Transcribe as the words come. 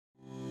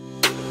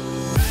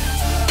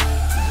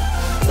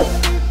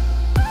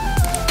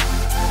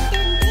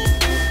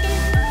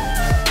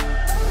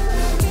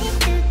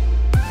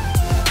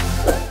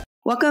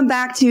Welcome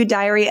back to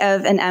Diary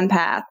of an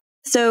Empath.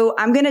 So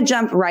I'm going to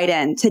jump right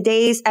in.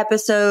 Today's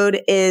episode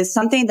is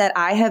something that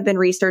I have been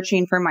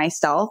researching for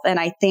myself, and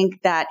I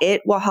think that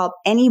it will help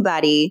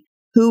anybody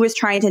who is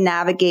trying to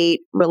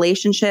navigate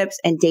relationships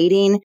and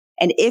dating.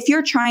 And if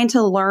you're trying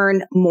to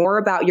learn more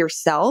about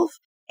yourself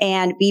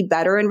and be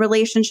better in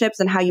relationships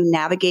and how you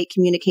navigate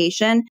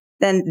communication,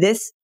 then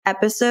this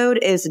episode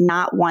is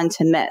not one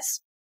to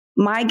miss.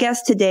 My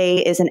guest today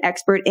is an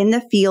expert in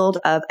the field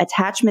of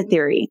attachment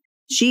theory.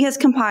 She has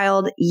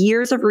compiled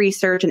years of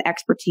research and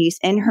expertise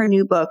in her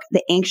new book,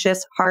 The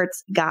Anxious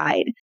Heart's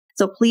Guide.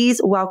 So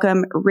please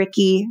welcome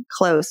Rikki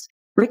Cloos.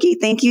 Rikki,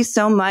 thank you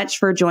so much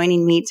for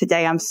joining me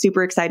today. I'm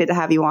super excited to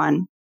have you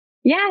on.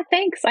 Yeah,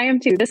 thanks. I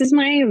am too. This is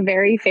my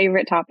very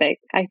favorite topic.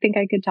 I think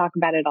I could talk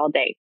about it all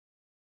day.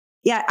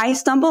 Yeah, I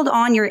stumbled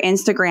on your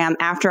Instagram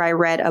after I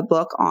read a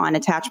book on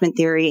attachment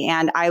theory,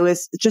 and I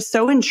was just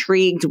so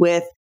intrigued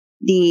with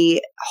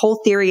the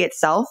whole theory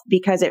itself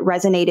because it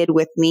resonated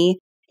with me.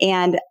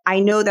 And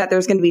I know that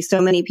there's going to be so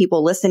many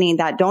people listening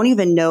that don't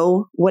even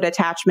know what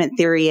attachment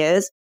theory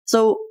is.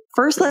 So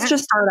first, let's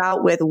just start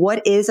out with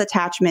what is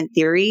attachment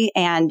theory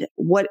and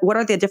what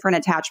are the different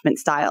attachment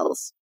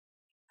styles?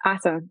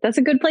 Awesome. That's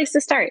a good place to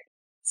start.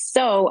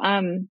 So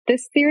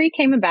this theory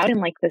came about in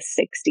like the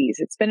 60s.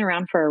 It's been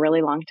around for a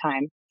really long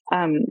time.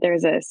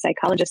 There's a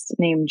psychologist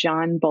named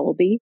John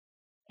Bowlby,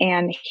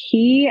 and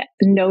he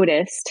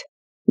noticed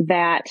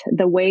that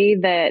the way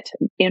that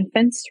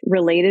infants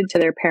related to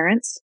their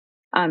parents,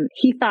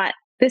 he thought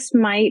this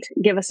might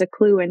give us a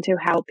clue into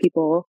how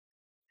people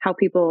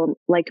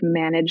like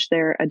manage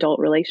their adult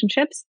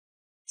relationships.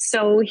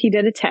 So he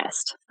did a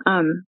test.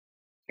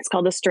 It's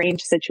called the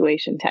strange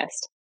situation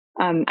test.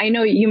 I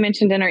know you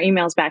mentioned in our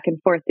emails back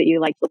and forth that you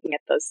liked looking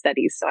at those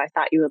studies, so I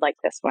thought you would like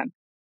this one.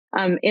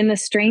 In the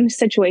strange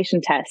situation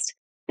test,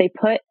 they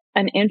put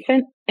an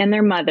infant and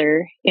their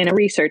mother in a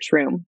research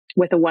room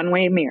with a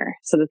one-way mirror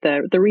so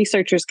that the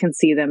researchers can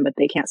see them, but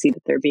they can't see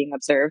that they're being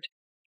observed.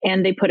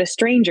 And they put a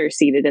stranger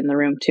seated in the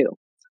room too.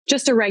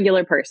 Just a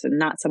regular person,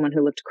 not someone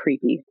who looked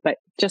creepy, but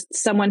just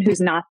someone who's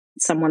not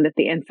someone that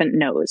the infant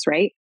knows,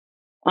 right?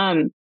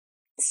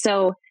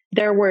 So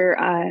there were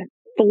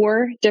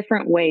 4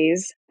 different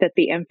ways that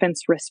the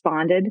infants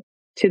responded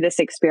to this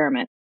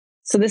experiment.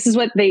 So this is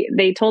what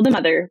they told the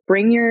mother: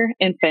 bring your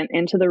infant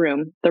into the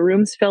room. The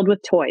room's filled with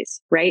toys,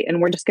 right?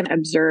 And we're just going to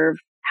observe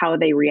how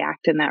they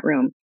react in that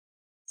room.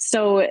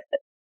 So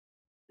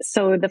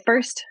the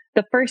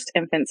first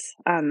infants,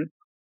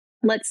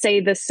 let's say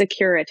the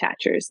secure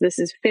attachers. This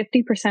is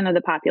 50% of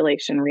the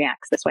population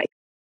reacts this way.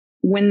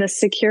 When the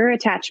secure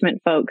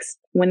attachment folks,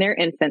 when they're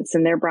infants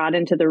and they're brought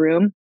into the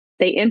room,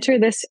 they enter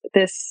this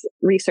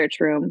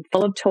research room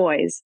full of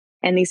toys,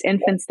 and these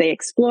infants, they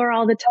explore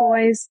all the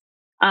toys.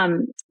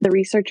 The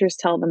researchers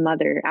tell the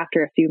mother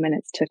after a few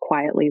minutes to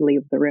quietly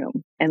leave the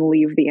room and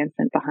leave the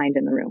infant behind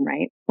in the room,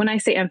 right? When I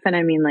say infant,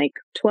 I mean like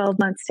 12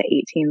 months to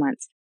 18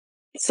 months.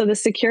 So the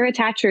secure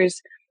attachers,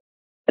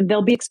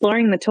 they'll be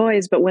exploring the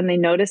toys, but when they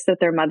notice that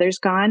their mother's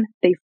gone,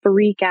 they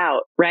freak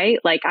out, right?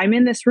 Like, I'm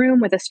in this room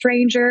with a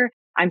stranger.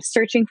 I'm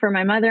searching for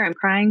my mother. I'm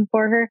crying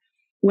for her.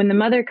 When the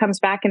mother comes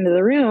back into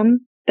the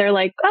room, they're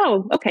like,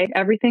 oh, okay,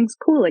 everything's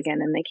cool again.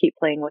 And they keep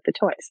playing with the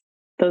toys.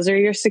 Those are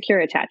your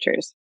secure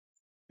attachers.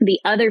 The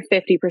other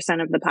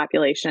 50% of the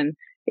population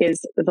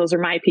those are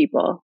my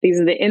people. These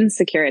are the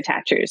insecure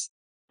attachers,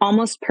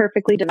 almost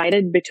perfectly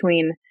divided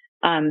between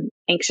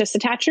anxious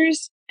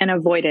attachers and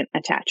avoidant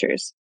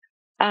attachers.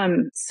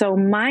 So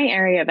my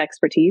area of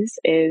expertise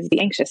is the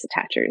anxious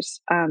attachers.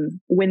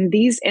 When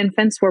these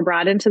infants were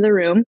brought into the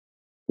room,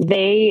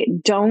 they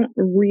don't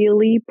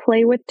really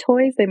play with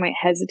toys. They might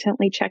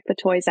hesitantly check the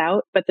toys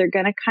out, but they're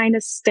going to kind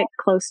of stick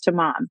close to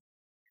mom.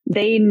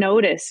 They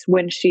notice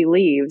when she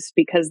leaves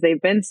because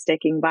they've been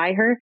sticking by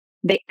her.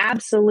 They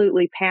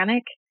absolutely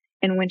panic.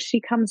 And when she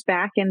comes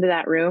back into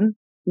that room,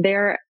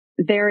 they're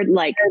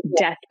like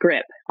death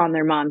grip on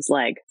their mom's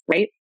leg,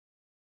 right?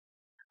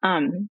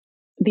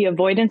 The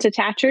avoidant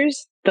attachers,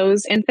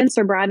 those infants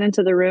are brought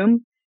into the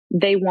room.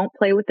 They won't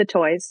play with the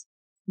toys,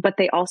 but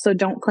they also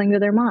don't cling to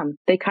their mom.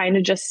 They kind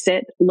of just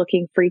sit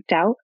looking freaked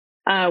out.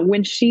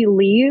 When she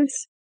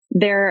leaves,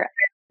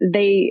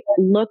 they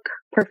look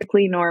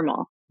perfectly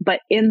normal, but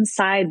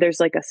inside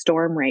there's like a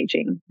storm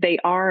raging. They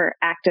are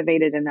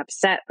activated and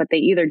upset, but they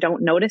either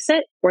don't notice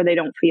it or they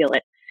don't feel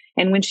it.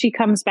 And when she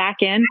comes back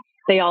in,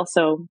 they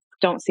also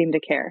don't seem to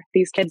care.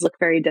 These kids look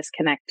very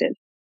disconnected.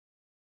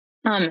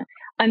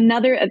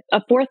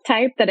 A fourth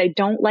type that I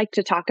don't like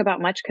to talk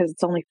about much because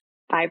it's only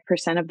 5%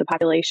 of the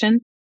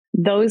population.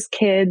 Those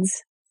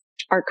kids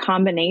are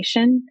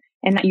combination,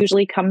 and that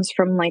usually comes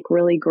from like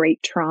really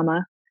great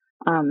trauma.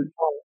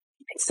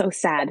 It's so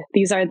sad.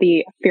 These are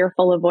the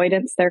fearful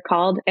avoidants, they're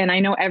called. And I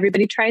know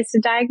everybody tries to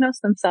diagnose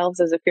themselves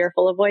as a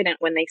fearful avoidant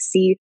when they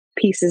see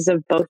pieces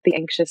of both the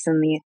anxious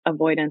and the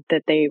avoidant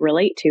that they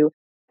relate to.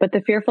 But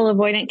the fearful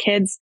avoidant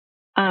kids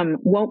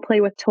won't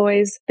play with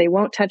toys. They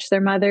won't touch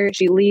their mother.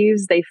 She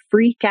leaves. They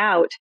freak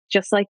out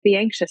just like the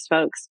anxious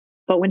folks.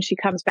 But when she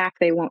comes back,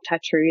 they won't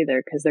touch her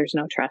either because there's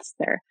no trust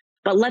there.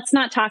 But let's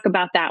not talk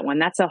about that one.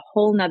 That's a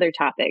whole nother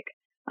topic.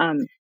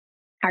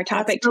 Our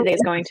topic today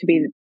is going to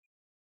be,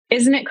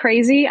 isn't it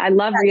crazy? I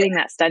love reading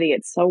that study.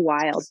 It's so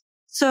wild.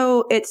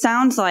 So it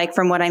sounds like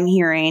from what I'm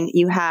hearing,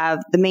 you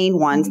have the main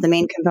ones, the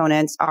main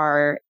components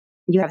are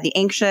you have the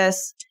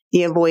anxious,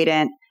 the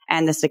avoidant,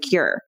 and the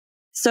secure.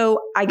 So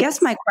I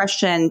guess my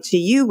question to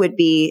you would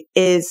be,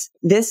 is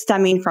this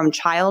stemming from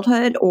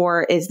childhood,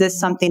 or is this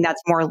something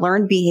that's more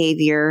learned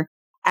behavior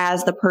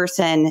as the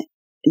person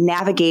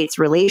navigates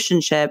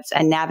relationships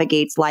and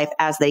navigates life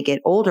as they get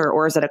older,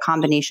 or is it a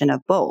combination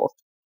of both?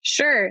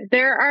 Sure.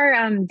 There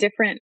are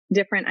different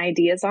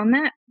ideas on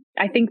that.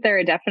 I think there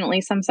are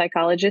definitely some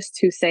psychologists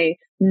who say,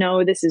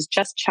 no, this is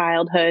just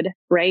childhood,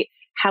 right?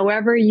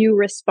 However you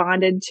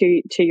responded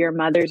to your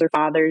mother's or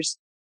father's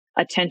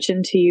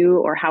attention to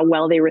you, or how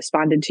well they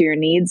responded to your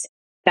needs,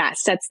 that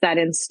sets that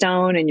in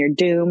stone and you're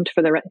doomed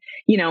for the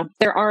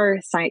there are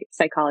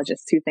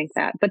psychologists who think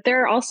that, but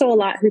there are also a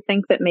lot who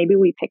think that maybe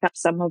we pick up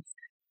some of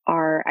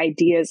our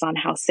ideas on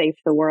how safe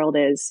the world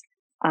is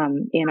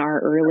in our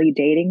early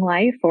dating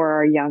life or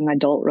our young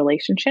adult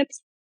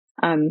relationships.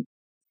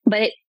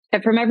 But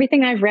from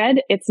everything I've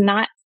read, it's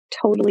not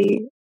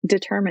totally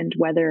determined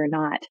whether or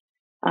not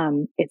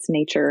it's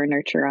nature or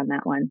nurture on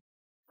that one.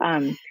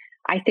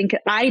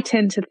 I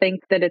tend to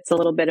think that it's a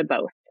little bit of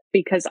both,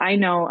 because I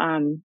know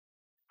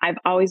I've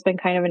always been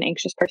kind of an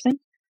anxious person,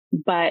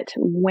 but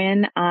for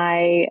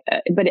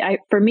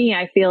me,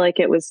 I feel like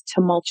it was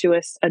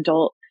tumultuous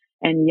adult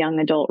and young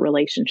adult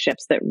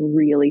relationships that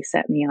really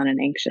set me on an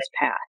anxious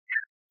path.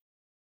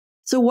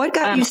 So what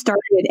got you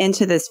started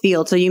into this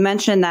field? So you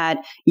mentioned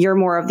that you're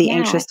more of the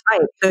anxious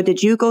type. So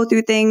did you go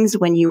through things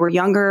when you were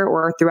younger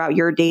or throughout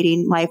your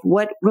dating life?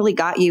 What really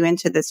got you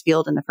into this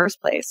field in the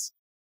first place?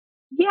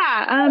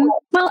 Yeah.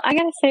 Well, I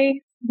gotta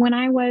say, when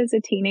I was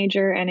a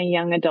teenager and a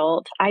young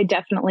adult, I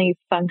definitely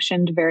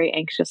functioned very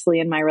anxiously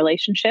in my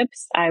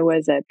relationships. I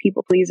was a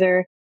people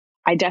pleaser.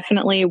 I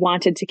definitely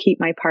wanted to keep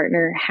my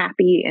partner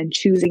happy and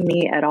choosing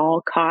me at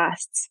all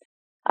costs,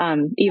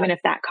 even if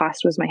that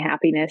cost was my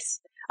happiness.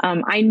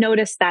 I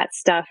notice that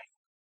stuff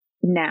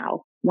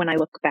now when I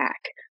look back.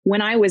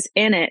 When I was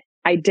in it,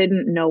 I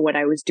didn't know what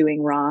I was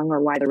doing wrong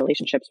or why the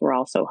relationships were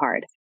all so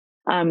hard.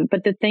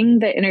 But the thing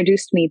that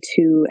introduced me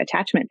to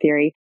attachment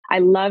theory, I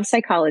love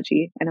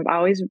psychology and I've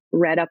always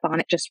read up on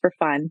it just for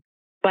fun.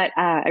 But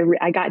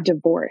I got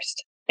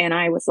divorced, and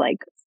I was like,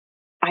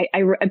 I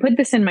put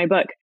this in my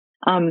book.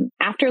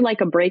 After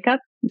like a breakup,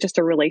 just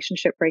a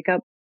relationship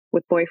breakup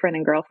with boyfriend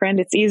and girlfriend,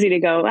 it's easy to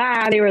go,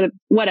 they were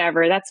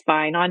whatever, that's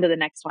fine, on to the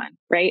next one,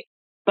 right?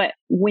 But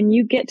when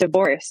you get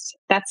divorced,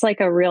 that's like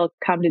a real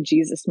come to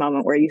Jesus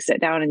moment where you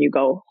sit down and you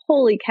go,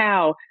 holy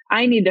cow,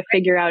 I need to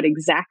figure out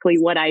exactly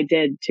what I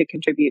did to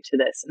contribute to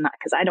this, and not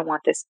because I don't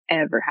want this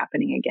ever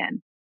happening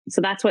again.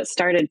 So that's what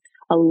started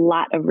a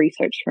lot of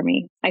research for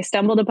me. I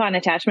stumbled upon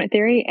attachment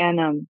theory,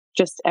 and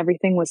just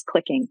everything was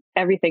clicking.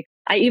 Everything.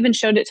 I even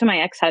showed it to my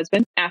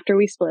ex-husband after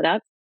we split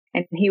up,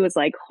 and he was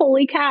like,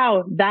 holy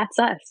cow, that's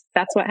us.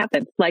 That's what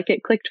happened. Like,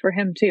 it clicked for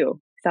him too.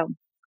 So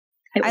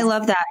I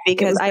love that,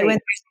 because I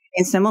went through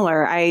something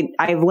similar. I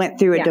went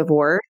through a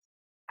divorce.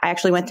 I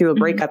actually went through a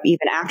breakup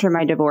even after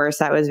my divorce.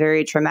 That was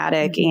very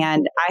traumatic.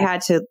 And I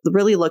had to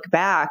really look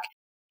back,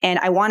 and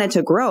I wanted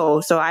to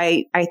grow. So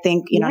I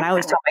think, and I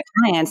always tell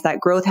my clients that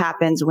growth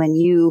happens when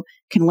you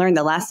can learn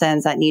the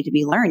lessons that need to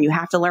be learned. You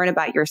have to learn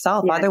about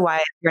yourself. Yes.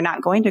 Otherwise you're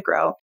not going to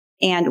grow.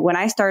 And when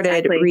I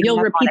started reading, you'll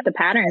repeat the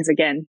patterns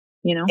again.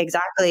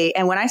 Exactly.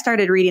 And when I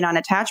started reading on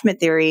attachment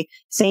theory,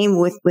 same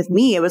with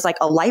me, it was like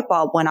a light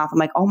bulb went off. I'm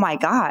like, oh my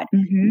God,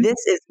 this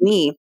is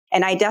me.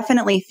 And I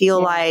definitely feel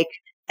like,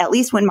 at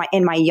least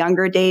in my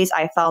younger days,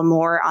 I fell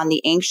more on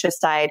the anxious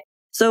side.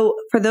 So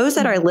for those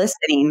that are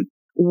listening,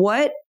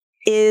 what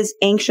is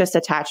anxious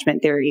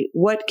attachment theory?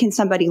 What can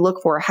somebody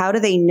look for? How do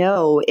they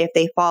know if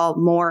they fall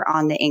more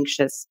on the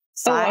anxious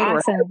side? Oh,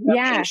 awesome.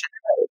 Yeah.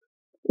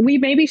 We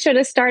maybe should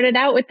have started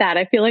out with that.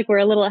 I feel like we're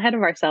a little ahead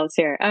of ourselves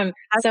here.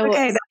 That's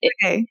okay.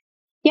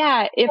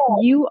 Yeah. If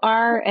you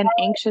are an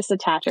anxious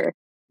attacher,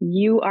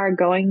 you are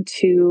going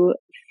to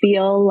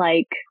feel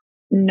like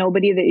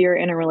nobody that you're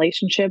in a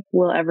relationship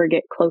will ever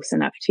get close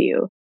enough to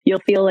you. You'll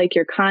feel like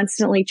you're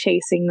constantly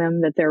chasing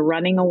them, that they're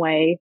running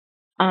away.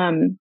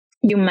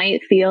 You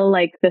might feel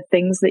like the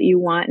things that you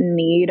want and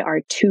need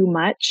are too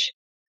much.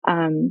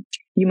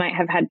 You might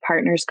have had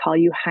partners call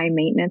you high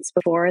maintenance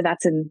before.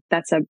 That's an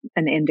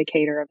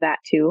indicator of that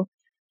too.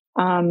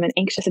 An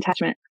anxious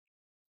attachment.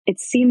 It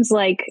seems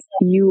like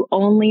you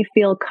only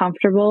feel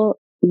comfortable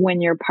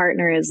when your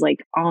partner is like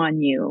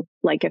on you.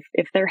 Like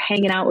if they're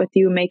hanging out with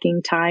you,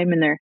 making time,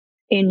 and they're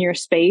in your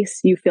space,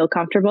 you feel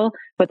comfortable.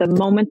 But the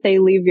moment they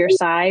leave your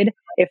side,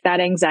 if that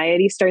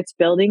anxiety starts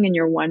building and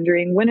you're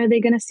wondering, when are they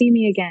going to see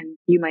me again?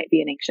 You might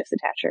be an anxious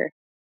attacher.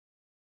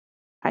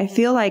 I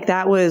feel like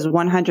that was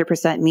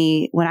 100%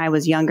 me when I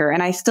was younger,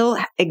 and I still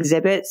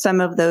exhibit some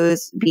of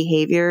those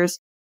behaviors.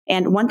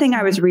 And one thing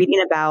I was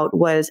reading about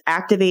was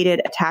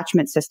activated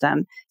attachment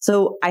system.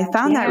 So I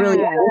found that really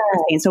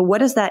interesting. So what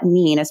does that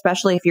mean,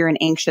 especially if you're an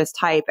anxious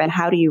type, and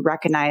how do you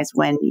recognize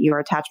when your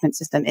attachment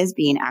system is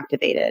being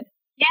activated?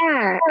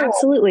 Yeah,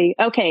 absolutely.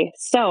 Okay.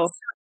 So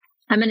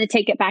I'm going to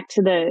take it back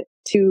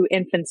to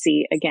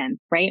infancy again,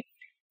 right?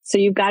 So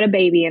you've got a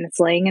baby and it's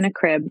laying in a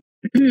crib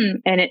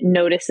and it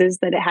notices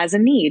that it has a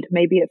need.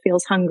 Maybe it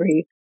feels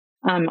hungry,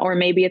 or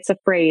maybe it's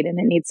afraid and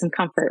it needs some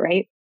comfort,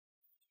 right?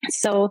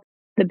 So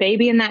the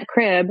baby in that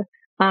crib,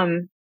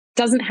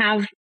 doesn't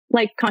have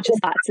like conscious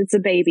thoughts. It's a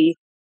baby,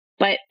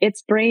 but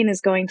its brain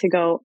is going to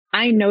go,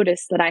 I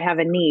notice that I have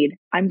a need.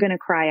 I'm going to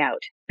cry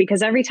out,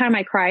 because every time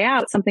I cry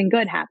out, something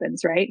good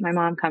happens, right? My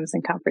mom comes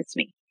and comforts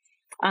me.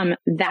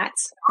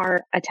 That's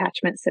our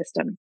attachment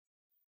system.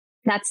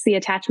 That's the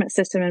attachment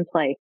system in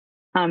play.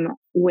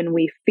 When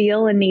we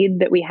feel a need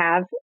that we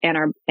have, and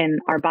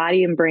our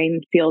body and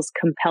brain feels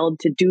compelled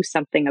to do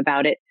something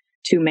about it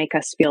to make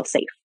us feel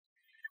safe.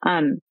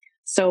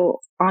 So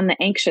on the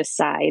anxious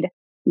side,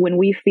 when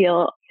we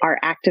feel our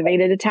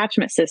activated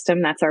attachment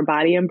system, that's our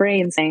body and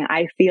brain saying,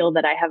 I feel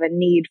that I have a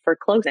need for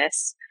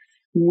closeness,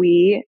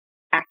 we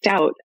act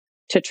out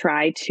to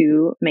try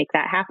to make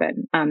that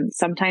happen.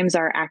 Sometimes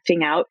our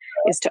acting out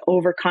is to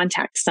over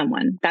contact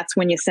someone. That's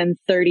when you send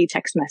 30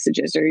 text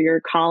messages or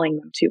you're calling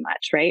them too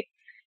much, right?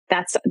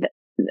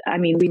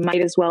 We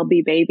might as well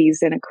be babies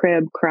in a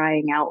crib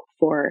crying out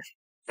for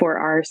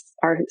our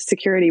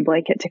security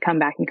blanket to come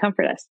back and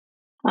comfort us.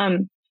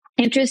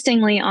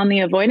 Interestingly, on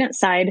the avoidance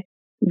side,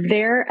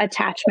 their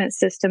attachment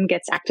system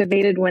gets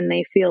activated when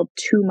they feel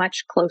too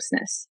much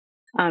closeness.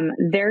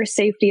 Their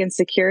safety and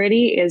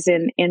security is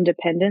in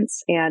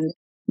independence, and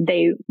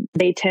they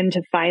tend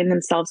to find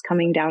themselves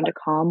coming down to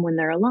calm when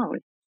they're alone.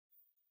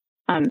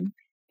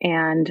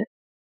 And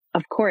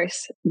of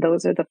course,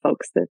 those are the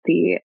folks that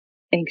the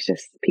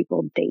anxious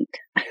people date,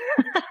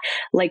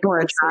 like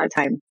most of the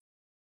time.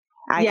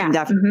 I can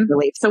definitely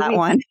relate to that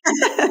one.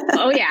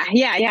 Oh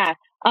yeah.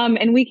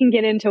 And we can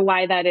get into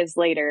why that is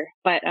later,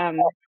 but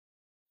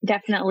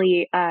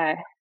definitely,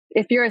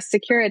 if you're a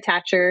secure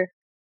attacher,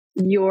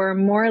 you're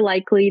more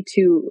likely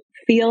to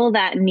feel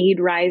that need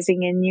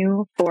rising in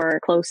you for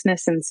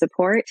closeness and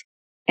support,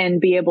 and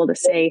be able to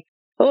say,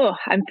 oh,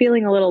 I'm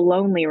feeling a little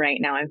lonely right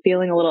now. I'm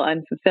feeling a little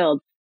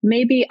unfulfilled.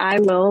 Maybe I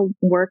will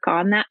work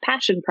on that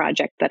passion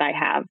project that I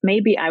have.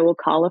 Maybe I will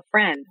call a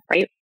friend,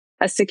 right?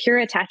 A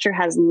secure attacher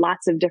has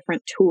lots of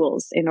different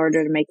tools in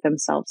order to make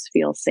themselves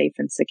feel safe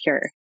and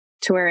secure.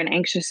 To where an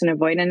anxious and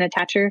avoidant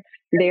attacher,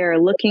 they're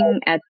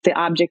looking at the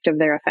object of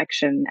their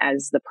affection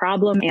as the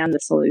problem and the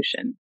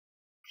solution.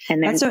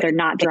 And they're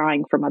not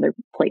drawing from other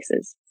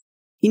places.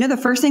 The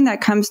first thing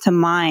that comes to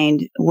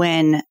mind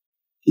when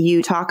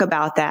you talk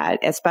about that,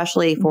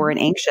 especially for an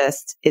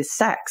anxious, is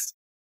sex.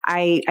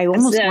 I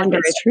almost wonder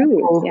if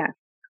people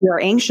who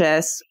are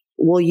anxious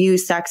will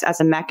use sex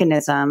as a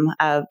mechanism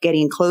of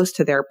getting close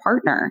to their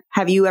partner.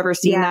 Have you ever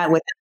seen that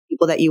with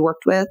people that you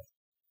worked with?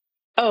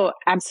 Oh,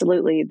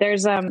 absolutely.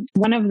 There's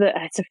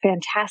it's a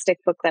fantastic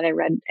book that I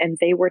read, and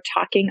they were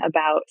talking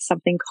about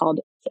something called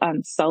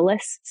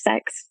solace.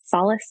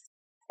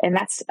 And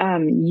that's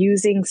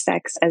using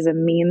sex as a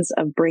means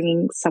of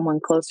bringing someone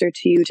closer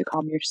to you to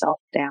calm yourself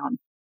down.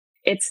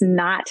 It's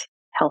not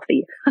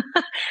healthy,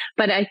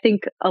 but I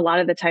think a lot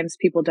of the times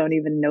people don't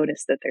even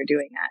notice that they're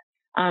doing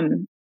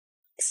that.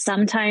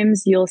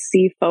 Sometimes you'll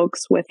see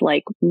folks with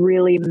like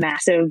really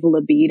massive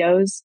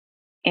libidos,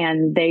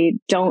 and they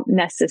don't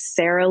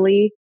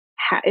necessarily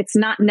it's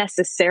not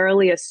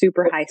necessarily a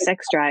super high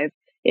sex drive.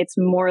 It's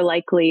more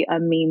likely a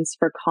means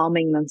for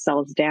calming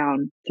themselves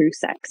down through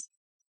sex.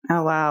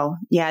 Oh, wow.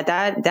 Yeah,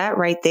 that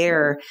right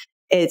there,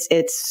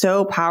 it's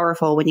so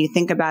powerful when you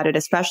think about it,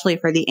 especially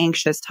for the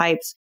anxious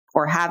types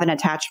or have an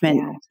attachment,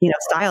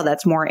 style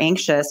that's more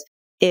anxious.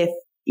 If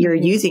you're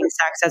using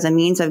sex as a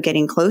means of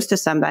getting close to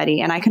somebody,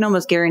 and I can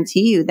almost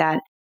guarantee you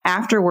that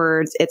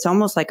afterwards, it's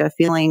almost like a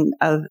feeling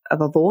of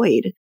a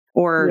void.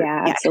 Or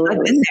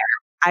absolutely.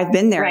 I've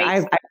been there. Right.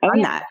 I've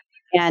done that.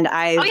 And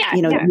I've,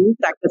 used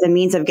that as a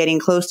means of getting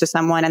close to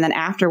someone. And then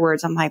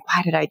afterwards, I'm like,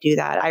 why did I do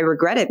that? I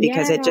regret it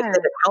because it just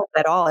didn't help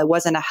at all. It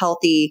wasn't a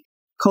healthy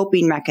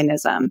coping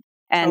mechanism.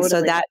 And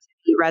so that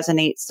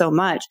resonates so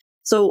much.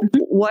 So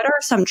what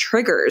are some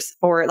triggers,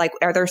 or like,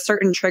 are there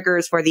certain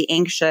triggers for the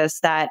anxious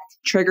that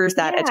triggers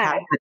that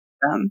attachment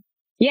system?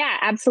 Yeah,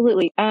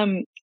 absolutely.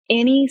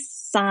 Any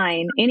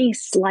sign, any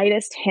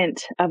slightest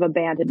hint of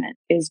abandonment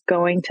is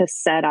going to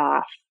set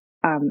off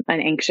an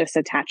anxious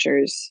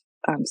attacher's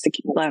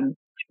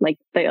like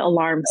the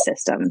alarm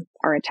system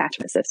or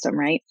attachment system,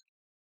 right?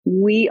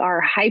 We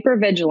are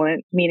hypervigilant,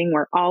 meaning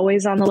we're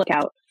always on the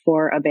lookout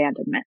for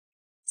abandonment.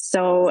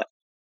 So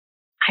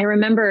I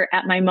remember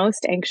at my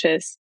most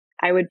anxious,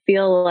 I would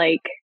feel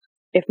like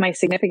if my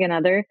significant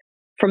other,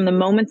 from the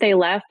moment they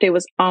left, it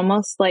was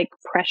almost like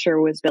pressure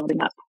was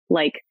building up.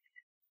 Like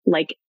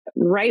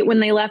right when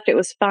they left, it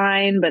was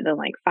fine, but then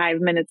like 5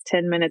 minutes,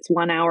 10 minutes,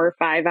 1 hour,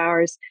 5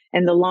 hours.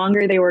 And the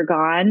longer they were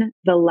gone,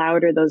 the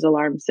louder those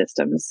alarm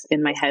systems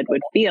in my head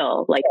would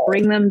feel. Like,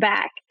 bring them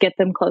back, get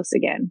them close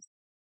again.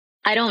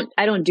 I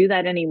don't do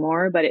that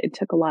anymore, but it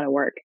took a lot of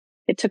work.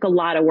 It took a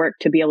lot of work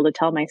to be able to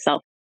tell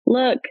myself,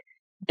 look,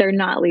 they're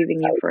not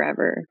leaving you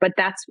forever. But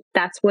that's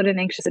what an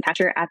anxious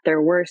attacher at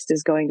their worst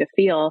is going to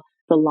feel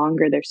the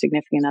longer their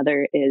significant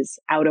other is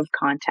out of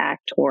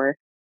contact. Or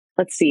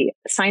let's see,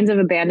 signs of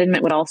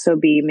abandonment would also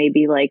be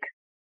maybe like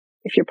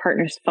if your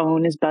partner's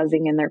phone is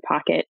buzzing in their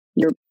pocket,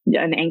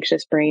 an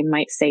anxious brain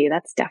might say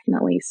that's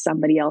definitely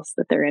somebody else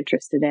that they're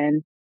interested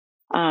in.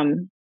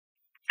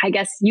 I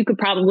guess you could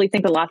probably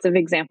think of lots of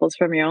examples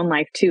from your own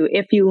life too.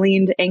 If you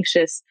leaned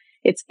anxious,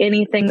 it's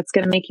anything that's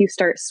going to make you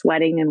start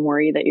sweating and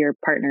worry that your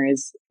partner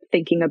is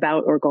thinking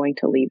about or going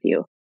to leave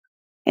you.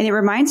 And it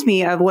reminds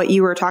me of what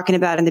you were talking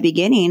about in the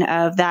beginning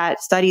of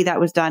that study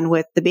that was done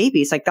with the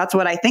babies. Like that's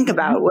what I think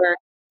about, where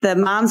the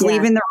mom's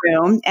leaving the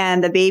room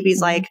and the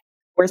baby's like,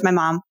 where's my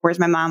mom? Where's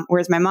my mom?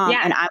 Where's my mom?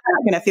 Yeah. And I'm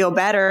not going to feel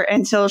better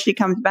until she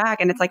comes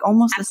back. And it's like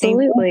almost the same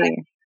thing. Like,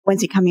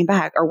 when's he coming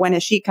back? Or when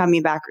is she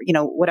coming back?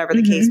 Or, whatever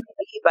the case may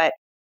be. But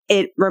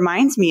it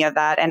reminds me of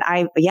that. And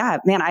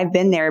I've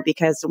been there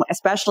because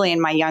especially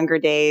in my younger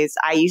days,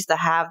 I used to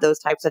have those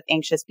types of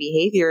anxious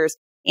behaviors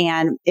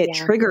and it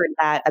triggered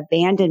that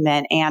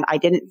abandonment. And I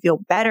didn't feel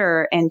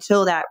better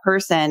until that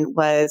person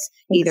was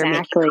either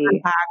making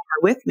contact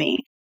or with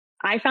me.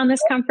 I found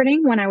this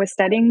comforting when I was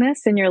studying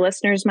this, and your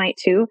listeners might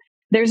too.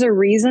 There's a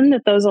reason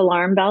that those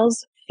alarm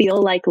bells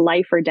feel like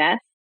life or death.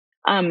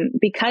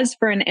 Because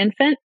for an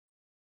infant,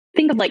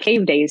 think of like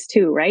cave days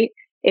too, right?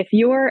 If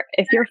you're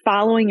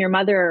following your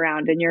mother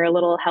around and you're a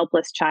little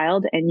helpless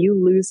child and you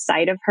lose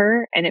sight of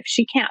her, and if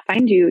she can't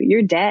find you,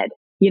 you're dead.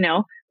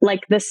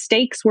 Like the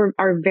stakes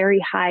are very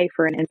high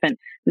for an infant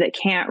that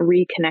can't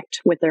reconnect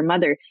with their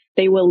mother.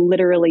 They will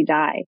literally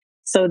die.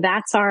 So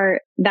that's our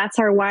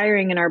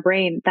wiring in our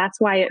brain. That's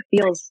why it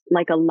feels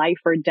like a life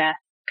or death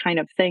kind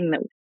of thing,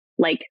 that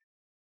like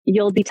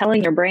you'll be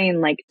telling your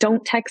brain, like,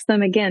 don't text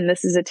them again.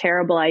 This is a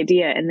terrible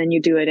idea. And then you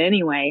do it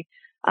anyway,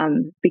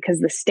 because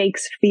the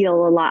stakes feel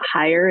a lot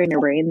higher in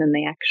your brain than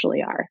they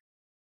actually are.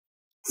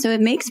 So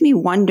it makes me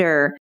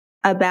wonder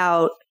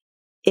about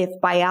if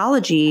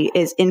biology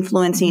is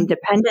influencing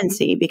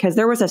dependency, because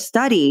there was a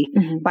study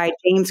by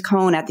James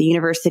Cone at the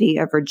University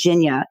of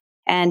Virginia,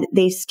 and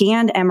they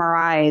scanned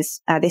MRIs,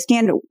 they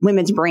scanned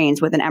women's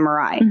brains with an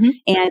MRI,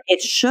 and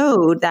it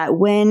showed that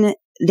when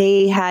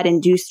they had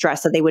induced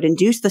stress, so they would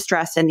induce the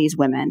stress in these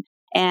women,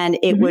 and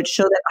it would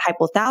show that the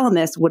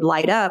hypothalamus would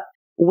light up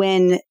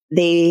when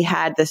they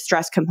had the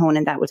stress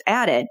component that was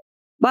added.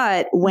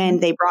 But when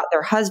they brought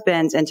their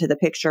husbands into the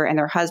picture and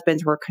their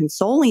husbands were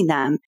consoling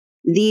them,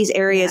 these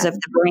areas of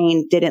the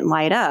brain didn't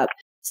light up.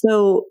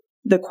 So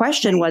the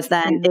question was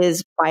then,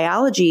 is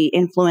biology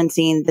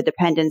influencing the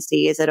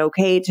dependency? Is it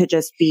okay to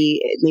just be,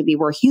 maybe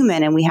we're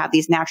human and we have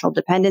these natural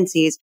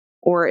dependencies,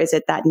 or is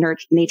it that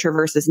nature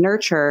versus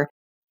nurture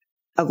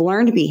of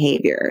learned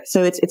behavior?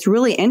 So it's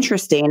really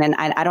interesting. And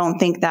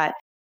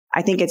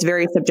I think it's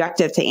very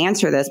subjective to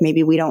answer this.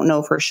 Maybe we don't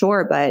know for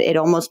sure, but it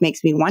almost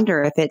makes me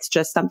wonder if it's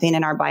just something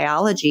in our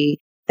biology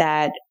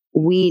that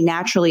we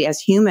naturally as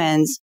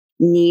humans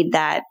need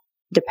that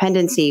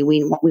dependency.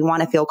 We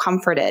want to feel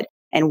comforted.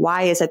 And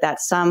why is it that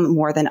some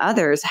more than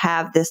others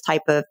have this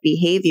type of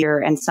behavior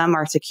and some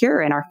are secure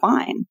and are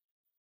fine?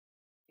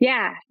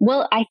 Yeah.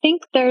 Well, I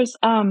think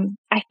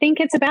I think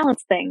it's a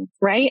balance thing,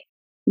 right?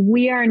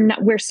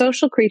 We're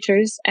social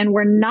creatures and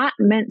we're not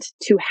meant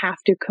to have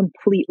to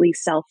completely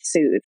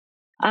self-soothe.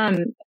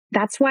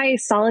 That's why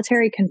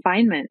solitary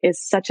confinement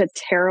is such a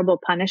terrible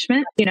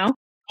punishment.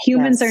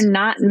 Humans are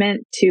not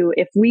meant to,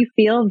 if we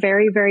feel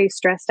very, very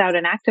stressed out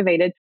and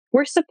activated,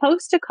 we're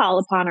supposed to call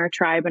upon our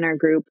tribe and our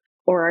group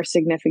or our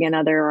significant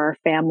other or our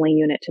family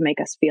unit to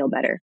make us feel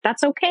better.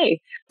 That's okay.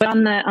 But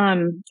on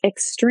the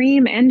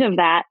extreme end of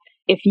that,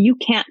 if you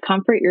can't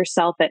comfort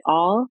yourself at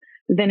all,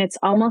 then it's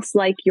almost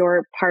like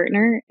your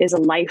partner is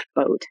a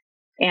lifeboat.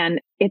 And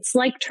it's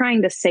like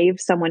trying to save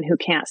someone who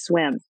can't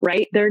swim,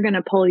 right? They're going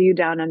to pull you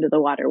down under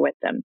the water with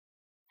them.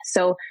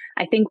 So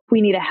I think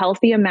we need a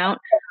healthy amount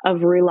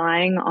of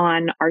relying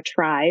on our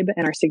tribe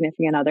and our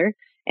significant other.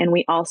 And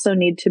we also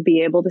need to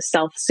be able to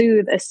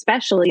self-soothe,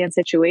 especially in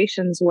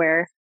situations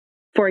where,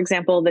 for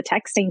example, the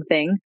texting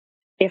thing,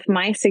 if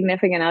my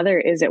significant other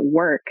is at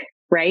work,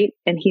 right,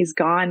 and he's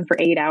gone for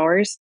 8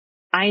 hours,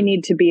 I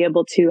need to be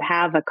able to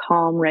have a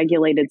calm,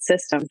 regulated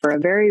system for a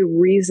very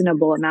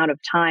reasonable amount of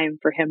time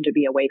for him to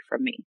be away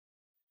from me.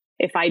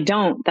 If I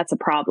don't, that's a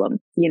problem.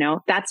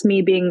 That's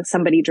me being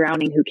somebody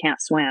drowning who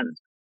can't swim.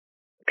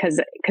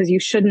 Because you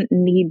shouldn't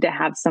need to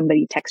have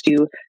somebody text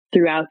you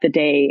throughout the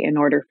day in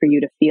order for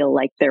you to feel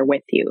like they're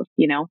with you,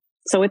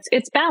 So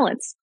it's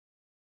balance.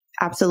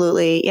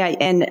 Absolutely. Yeah.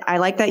 And I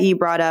like that you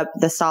brought up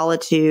the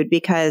solitude,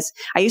 because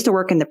I used to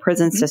work in the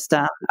prison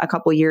system a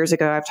couple years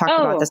ago. I've talked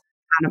about this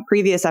on a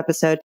previous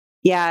episode.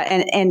 Yeah.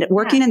 And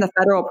working in the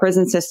federal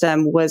prison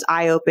system was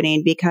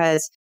eye-opening,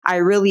 because I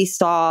really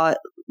saw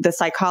the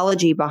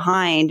psychology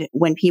behind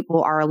when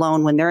people are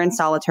alone, when they're in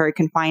solitary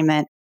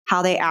confinement,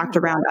 how they act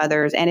around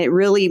others. And it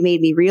really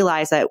made me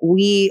realize that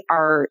we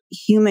are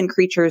human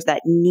creatures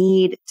that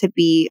need to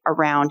be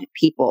around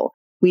people.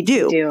 We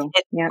do. We do.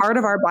 It's Yep. part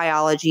of our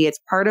biology. It's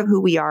part of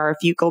who we are. If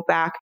you go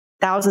back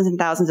thousands and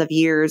thousands of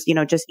years,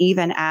 just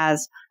even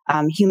as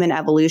human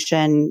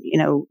evolution,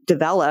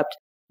 developed,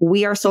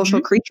 we are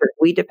social creatures.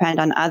 We depend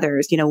on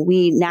others.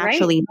 We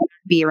naturally need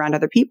to be around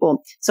other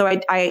people. So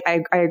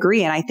I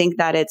agree. And I think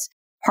that it's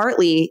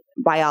partly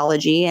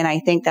biology. And I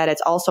think that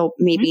it's also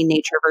maybe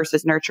nature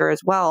versus nurture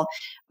as well.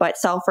 But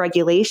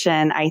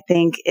self-regulation, I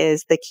think,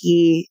 is the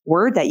key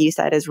word that you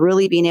said, is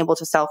really being able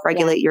to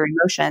self-regulate your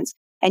emotions.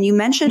 And you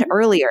mentioned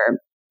earlier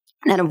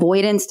that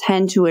avoidance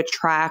tend to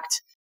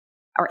attract,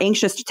 or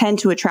anxious tend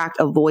to attract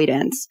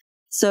avoidance.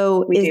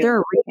 So is there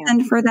a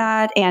reason for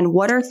that? And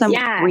what are some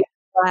green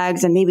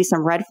flags and maybe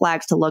some red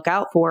flags to look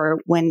out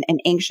for when an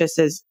anxious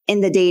is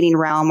in the dating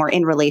realm or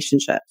in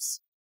relationships?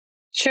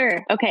 Sure.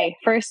 Okay.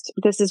 First,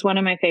 this is one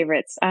of my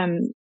favorites.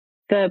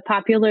 The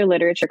popular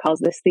literature calls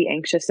this the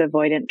anxious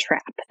avoidant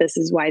trap. This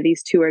is why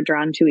these two are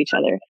drawn to each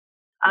other.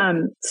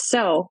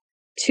 So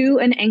to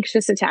an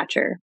anxious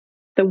attacher,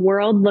 the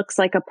world looks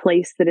like a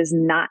place that is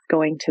not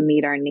going to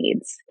meet our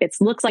needs. It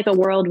looks like a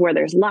world where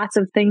there's lots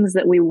of things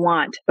that we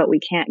want, but we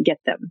can't get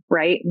them,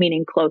 right?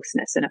 Meaning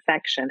closeness and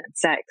affection and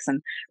sex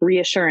and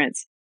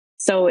reassurance.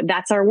 So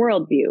that's our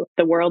worldview.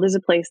 The world is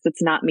a place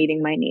that's not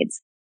meeting my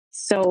needs.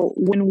 So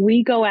when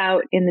we go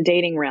out in the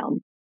dating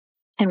realm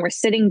and we're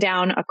sitting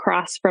down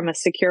across from a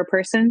secure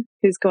person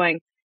who's going,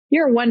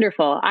 "You're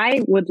wonderful.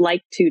 I would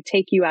like to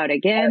take you out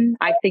again.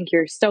 I think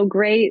you're so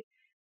great."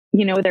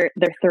 They're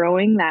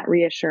throwing that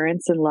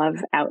reassurance and love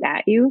out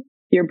at you.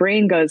 Your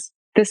brain goes,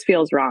 "This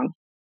feels wrong."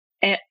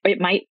 And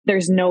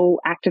there's no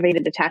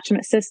activated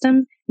attachment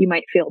system. You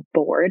might feel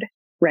bored,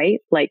 right?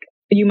 Like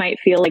you might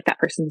feel like that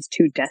person's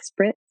too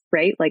desperate,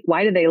 right? Like,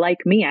 why do they like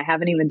me? I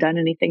haven't even done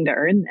anything to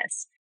earn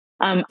this.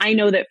 I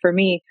know that for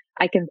me,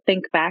 I can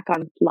think back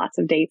on lots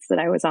of dates that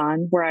I was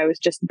on where I was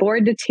just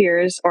bored to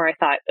tears, or I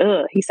thought,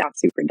 "Ugh, he sounds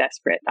super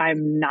desperate.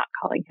 I'm not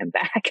calling him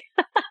back."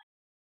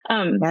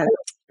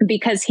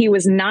 Because he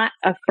was not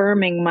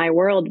affirming my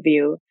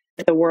worldview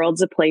that the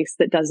world's a place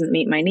that doesn't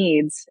meet my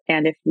needs.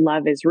 And if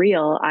love is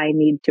real, I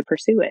need to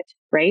pursue it,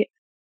 right?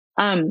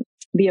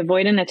 The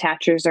avoidant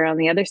attachers are on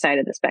the other side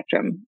of the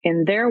spectrum.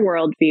 In their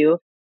worldview,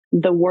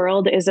 the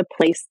world is a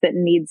place that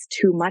needs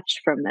too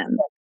much from them.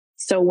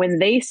 So when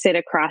they sit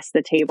across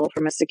the table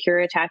from a secure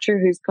attacher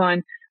who's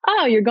going,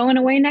 "Oh, you're going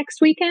away next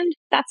weekend?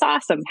 That's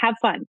awesome. Have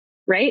fun,"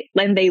 right?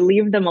 And they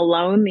leave them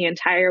alone the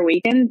entire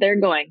weekend. They're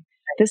going,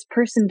 "This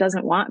person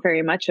doesn't want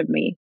very much of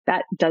me.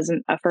 That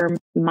doesn't affirm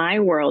my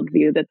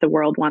worldview that the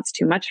world wants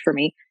too much for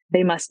me.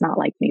 They must not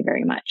like me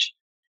very much."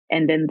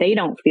 And then they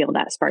don't feel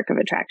that spark of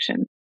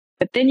attraction.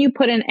 But then you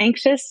put an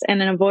anxious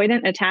and an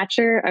avoidant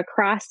attacher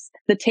across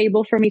the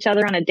table from each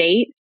other on a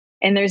date,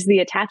 and there's the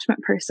attachment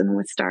person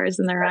with stars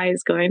in their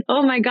eyes going,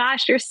 "Oh my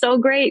gosh, you're so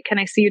great. Can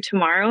I see you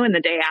tomorrow and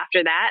the day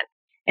after that?"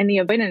 And the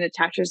avoidant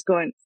attacher's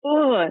going,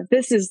 "Oh,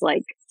 this is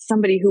like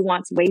somebody who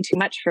wants way too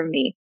much from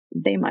me.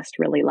 They must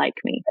really like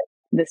me.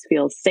 This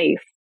feels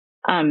safe."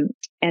 And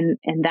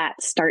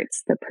that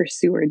starts the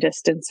pursuer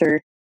distancer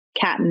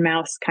cat and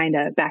mouse kind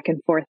of back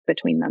and forth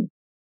between them.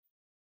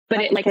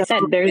 But like I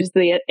said, there's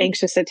the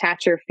anxious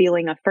attacher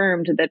feeling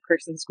affirmed that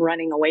person's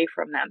running away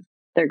from them.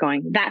 They're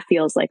going, "That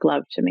feels like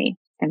love to me."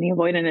 And the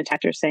avoidant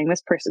attacher saying,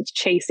 "This person's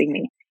chasing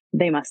me.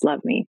 They must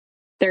love me."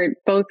 They're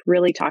both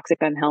really toxic,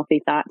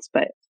 unhealthy thoughts,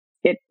 but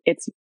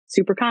it's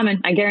super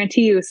common. I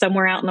guarantee you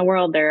somewhere out in the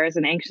world, there is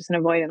an anxious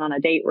and avoidant on a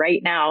date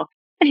right now,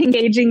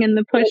 engaging in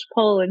the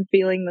push-pull and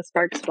feeling the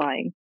sparks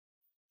flying.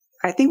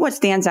 I think what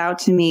stands out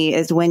to me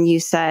is when you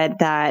said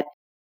that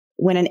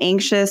when an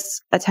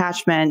anxious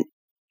attachment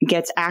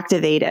gets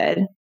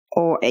activated,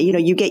 or,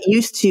 you get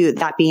used to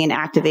that being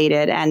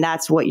activated, and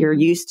that's what you're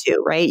used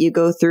to, right? You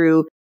go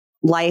through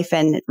life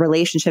and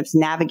relationships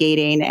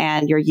navigating,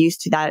 and you're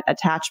used to that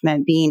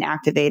attachment being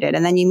activated.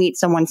 And then you meet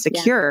someone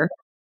secure.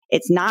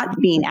 It's not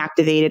being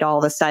activated all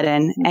of a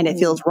sudden, and it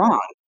feels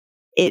wrong.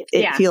 It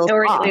feels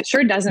or off. it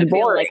sure doesn't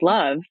feel like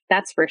love.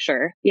 That's for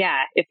sure.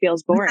 Yeah, it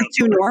feels boring. This is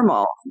too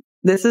normal.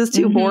 This is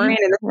too boring,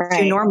 and this is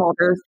too normal.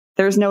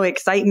 There's no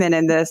excitement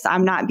in this.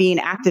 I'm not being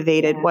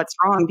activated. Yeah. What's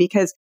wrong?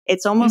 Because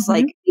it's almost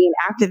like being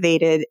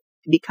activated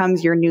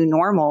becomes your new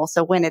normal.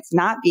 So when it's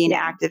not being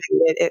activated,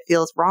 it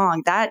feels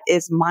wrong. That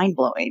is mind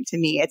blowing to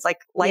me. It's like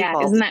light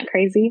bulbs. Isn't that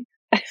crazy?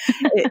 And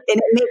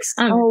it makes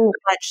so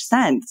much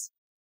sense.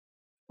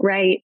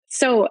 Right.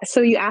 So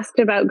you asked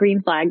about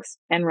green flags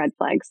and red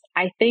flags.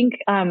 I think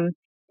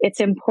it's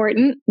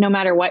important, no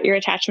matter what your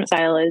attachment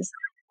style is,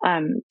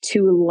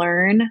 to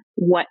learn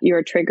what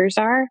your triggers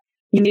are.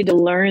 You need to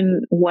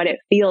learn what it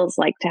feels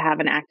like to have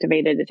an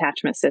activated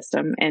attachment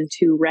system and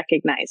to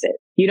recognize it.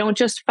 You don't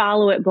just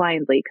follow it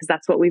blindly, because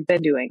that's what we've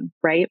been doing,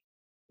 right?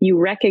 You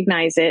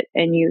recognize it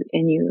and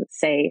you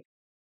say,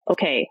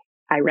 "Okay,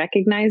 I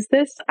recognize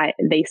this.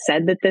 They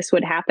said that this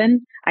would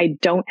happen. I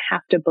don't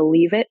have to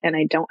believe it, and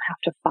I don't have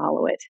to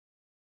follow it."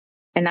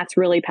 And that's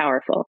really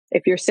powerful.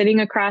 If you're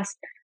sitting across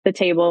the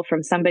table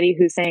from somebody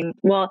who's saying,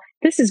 "Well,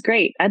 this is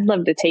great. I'd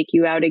love to take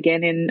you out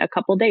again in a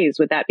couple days.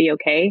 Would that be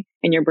okay?"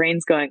 And your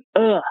brain's going,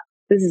 "Ugh,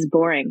 this is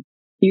boring."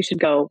 you should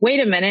go,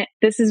 wait a minute,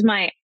 this is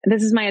my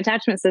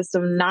attachment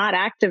system not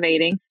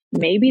activating.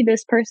 Maybe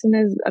this person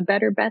is a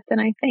better bet than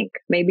I think.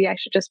 Maybe I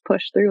should just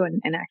push through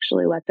and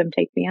actually let them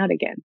take me out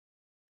again.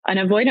 An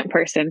avoidant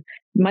person,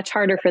 much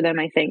harder for them,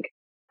 I think.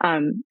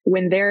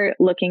 When they're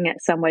looking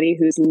at somebody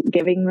who's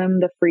giving them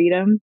the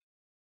freedom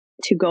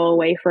to go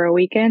away for a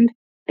weekend,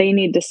 they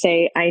need to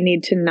say, I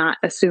need to not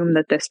assume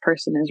that this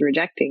person is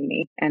rejecting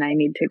me. And I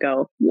need to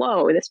go,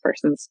 whoa, this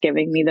person's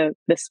giving me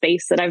the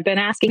space that I've been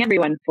asking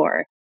everyone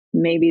for.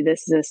 Maybe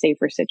this is a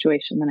safer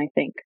situation than I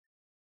think.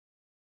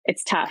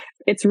 It's tough.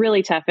 It's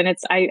really tough. And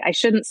I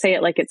shouldn't say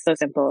it like it's so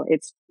simple.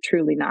 It's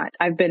truly not.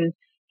 I've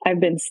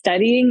been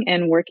studying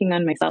and working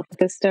on myself with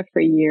this stuff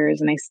for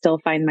years, and I still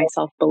find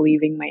myself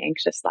believing my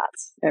anxious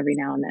thoughts every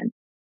now and then.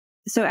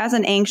 So as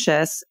an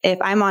anxious, if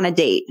I'm on a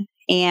date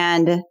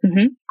and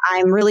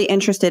I'm really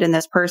interested in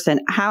this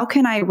person, how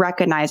can I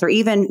recognize, or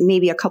even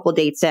maybe a couple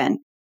dates in,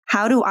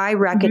 how do I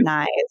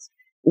recognize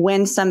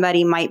when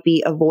somebody might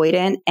be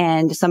avoidant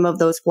and some of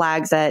those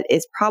flags that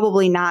is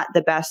probably not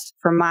the best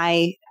for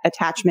my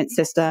attachment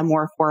system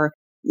or for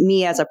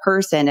me as a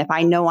person? If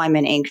I know I'm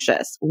an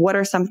anxious, what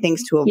are some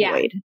things to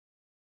avoid? Yeah.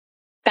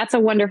 That's a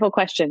wonderful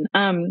question.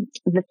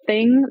 The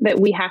thing that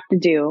we have to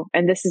do,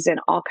 and this is in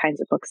all kinds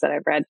of books that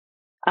I've read,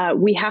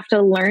 we have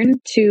to learn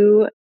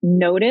to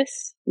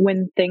notice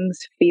when things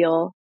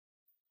feel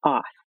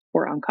off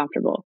or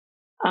uncomfortable.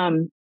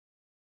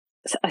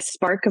 A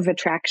spark of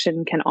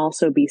attraction can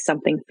also be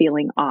something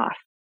feeling off.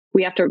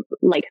 We have to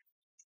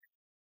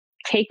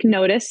take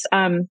notice.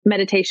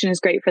 Meditation is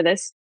great for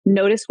this.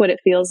 Notice what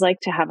it feels like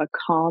to have a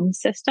calm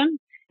system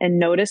and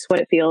notice what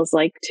it feels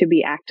like to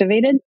be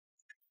activated.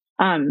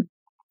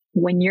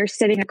 When you're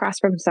sitting across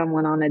from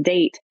someone on a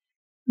date,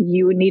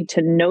 you need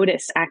to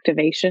notice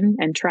activation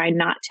and try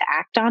not to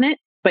act on it,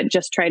 but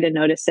just try to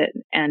notice it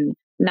and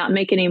not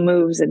make any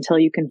moves until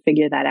you can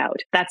figure that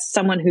out. That's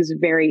someone who's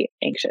very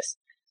anxious.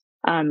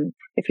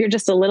 If you're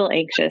just a little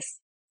anxious,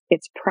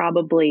 it's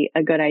probably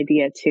a good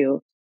idea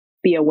to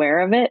be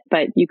aware of it,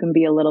 but you can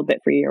be a little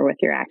bit freer with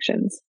your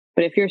actions.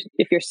 But if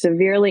you're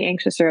severely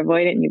anxious or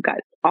avoidant and you've got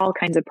all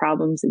kinds of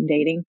problems in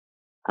dating,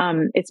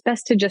 it's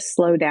best to just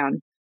slow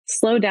down.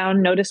 Slow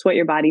down, notice what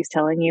your body's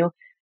telling you.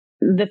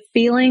 The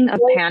feeling of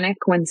panic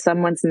when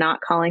someone's not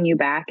calling you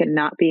back and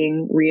not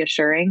being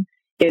reassuring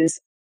is,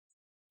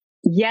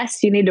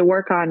 yes, you need to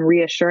work on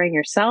reassuring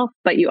yourself,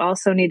 but you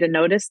also need to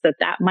notice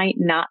that might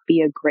not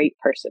be a great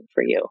person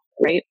for you,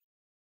 right?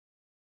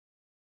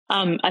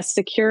 A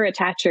secure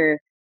attacher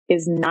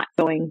is not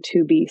going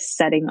to be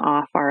setting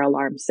off our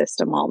alarm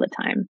system all the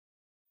time.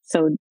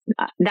 So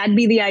that'd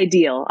be the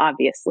ideal,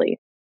 obviously,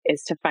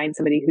 is to find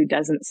somebody who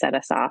doesn't set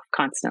us off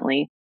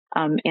constantly,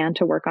 and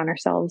to work on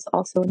ourselves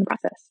also in the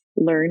process.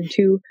 Learn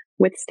to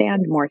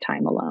withstand more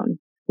time alone.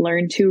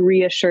 Learn to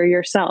reassure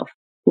yourself.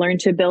 Learn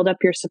to build up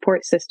your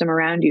support system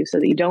around you so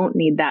that you don't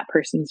need that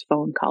person's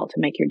phone call to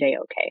make your day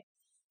okay.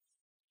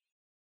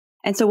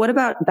 And so what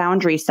about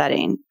boundary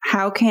setting?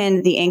 How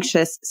can the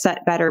anxious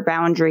set better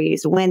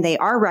boundaries when they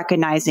are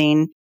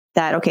recognizing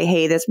that, okay,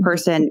 hey, this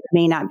person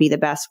may not be the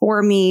best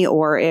for me,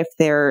 or if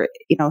they're,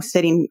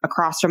 sitting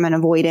across from an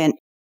avoidant,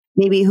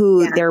 maybe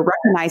they're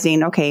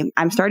recognizing, okay,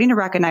 I'm starting to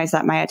recognize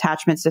that my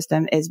attachment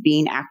system is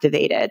being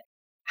activated.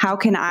 How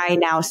can I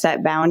now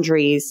set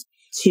boundaries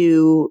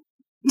to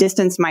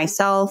distance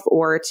myself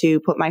or to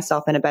put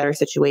myself in a better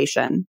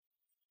situation?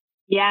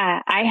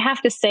 Yeah, I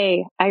have to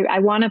say, I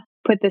want to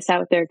put this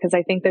out there because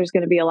I think there's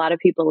going to be a lot of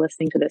people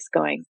listening to this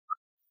going,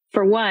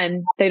 for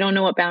one, they don't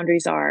know what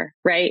boundaries are,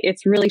 right?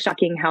 It's really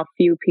shocking how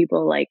few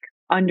people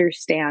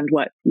understand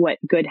what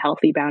good,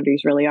 healthy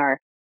boundaries really are.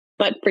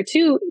 But for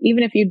two,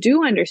 even if you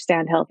do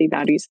understand healthy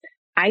boundaries,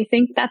 I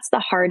think that's the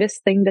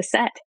hardest thing to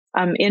set.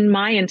 In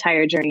my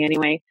entire journey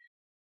anyway,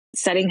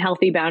 setting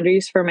healthy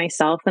boundaries for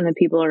myself and the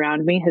people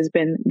around me has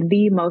been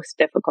the most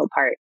difficult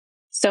part.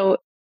 So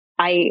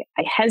I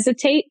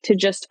hesitate to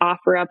just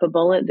offer up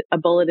a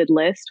bulleted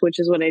list, which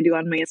is what I do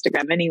on my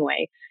Instagram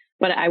anyway.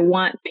 But I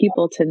want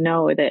people to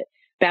know that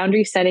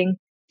boundary setting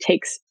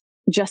takes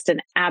just an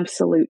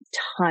absolute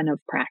ton of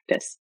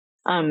practice.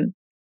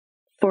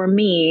 For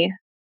me,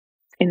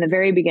 in the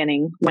very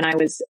beginning, when I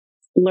was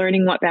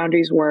learning what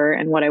boundaries were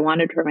and what I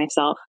wanted for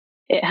myself,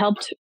 it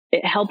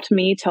helped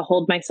me to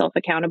hold myself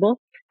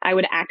accountable. I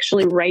would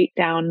actually write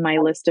down my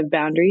list of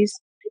boundaries,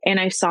 and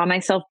I saw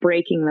myself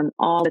breaking them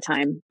all the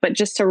time. But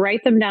just to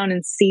write them down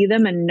and see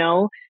them and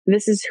know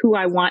this is who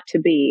I want to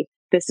be,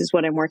 this is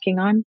what I'm working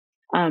on,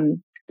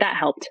 that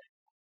helped.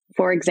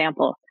 For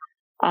example,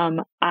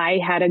 I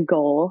had a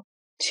goal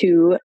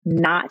to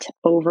not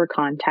over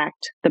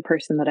contact the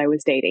person that I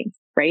was dating,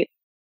 right?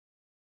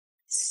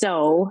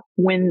 So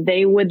when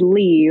they would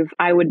leave,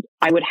 I would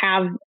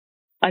have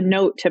a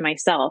note to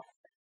myself,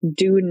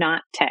 do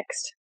not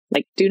text.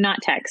 Do not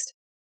text.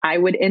 I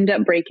would end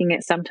up breaking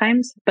it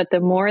sometimes, but the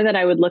more that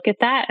I would look at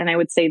that and I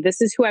would say,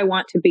 this is who I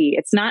want to be.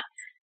 It's not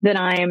that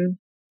I'm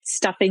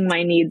stuffing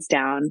my needs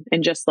down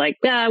and just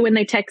when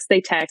they text,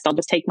 I'll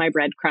just take my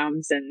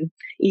breadcrumbs and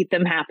eat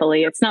them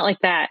happily. It's not like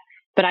that.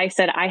 But I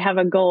said, I have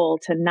a goal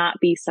to not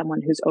be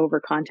someone who's over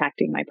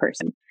contacting my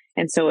person.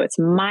 And so it's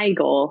my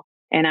goal,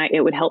 and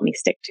it would help me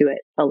stick to it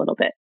a little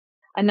bit.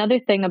 Another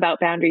thing about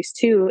boundaries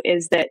too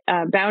is that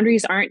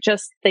boundaries aren't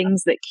just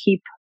things that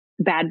keep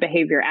bad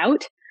behavior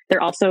out.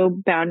 They're also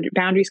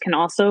boundaries can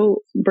also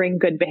bring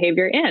good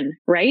behavior in,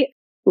 right?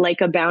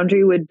 Like a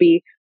boundary would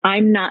be,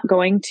 I'm not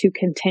going to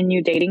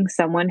continue dating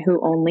someone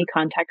who only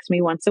contacts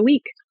me once a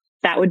week.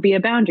 That would be a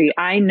boundary.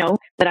 I know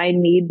that I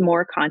need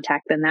more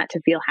contact than that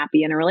to feel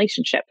happy in a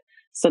relationship.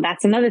 So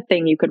that's another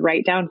thing you could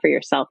write down for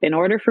yourself. In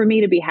order for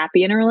me to be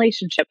happy in a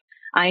relationship,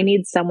 I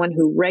need someone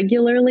who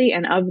regularly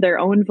and of their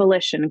own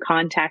volition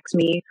contacts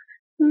me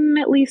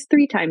at least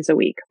 3 times a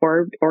week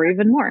or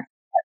even more.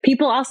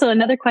 People also,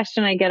 another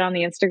question I get on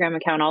the Instagram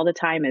account all the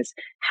time is,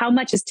 how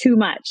much is too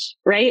much,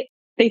 right?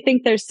 They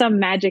think there's some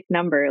magic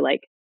number,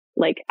 like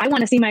I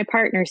want to see my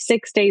partner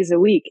 6 days a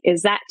week.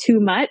 Is that too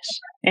much?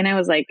 And I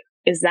was like,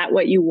 is that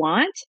what you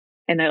want?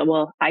 And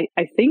I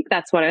think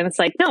that's what, and it's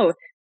like, no,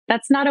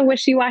 that's not a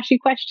wishy-washy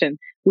question.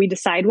 We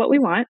decide what we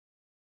want.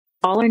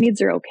 All our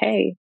needs are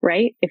okay,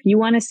 right? If you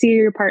want to see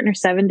your partner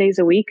 7 days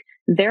a week,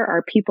 there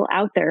are people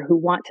out there who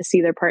want to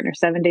see their partner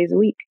 7 days a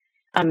week.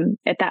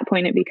 At that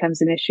point, it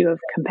becomes an issue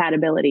of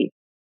compatibility.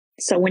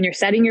 So when you're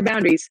setting your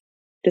boundaries,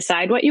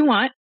 decide what you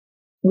want.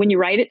 When you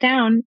write it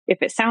down, if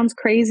it sounds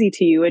crazy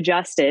to you,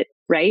 adjust it,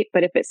 right?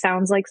 But if it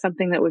sounds like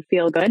something that would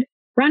feel good,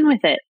 run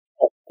with it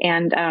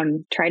and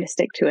try to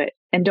stick to it.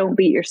 And don't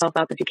beat yourself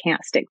up if you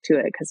can't stick to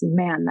it, because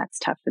man, that's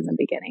tough in the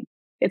beginning.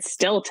 It's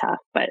still tough,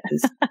 but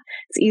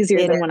it's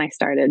easier than when I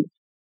started.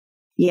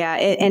 Yeah.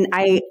 And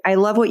I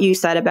love what you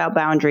said about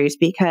boundaries,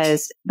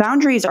 because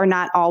boundaries are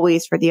not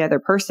always for the other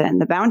person.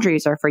 The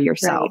boundaries are for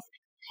yourself.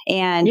 Right.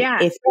 And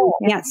if you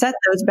can't set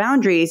those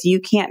boundaries,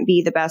 you can't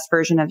be the best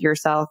version of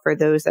yourself for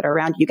those that are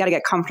around you. You got to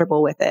get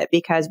comfortable with it,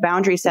 because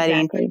boundary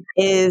setting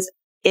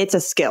it's a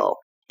skill.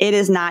 It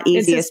is not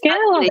easy. It's a skill.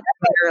 If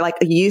you're like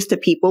used to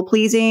people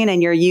pleasing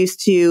and you're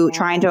used to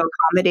trying to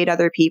accommodate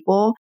other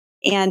people.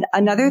 And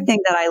another thing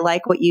that I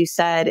like what you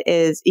said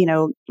is,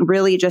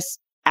 really just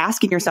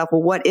asking yourself,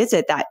 well, what is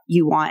it that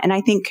you want? And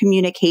I think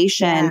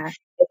communication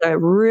is a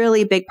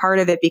really big part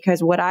of it,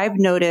 because what I've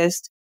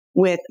noticed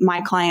with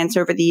my clients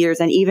over the years,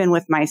 and even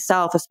with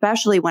myself,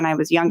 especially when I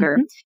was younger,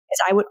 is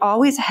I would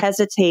always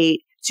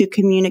hesitate to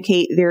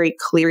communicate very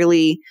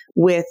clearly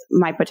with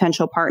my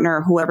potential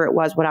partner, whoever it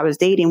was, what I was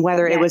dating,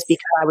 whether it was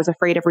because I was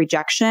afraid of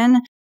rejection,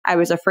 I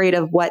was afraid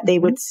of what they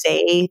would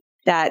say,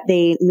 that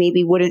they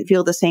maybe wouldn't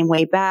feel the same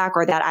way back,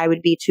 or that I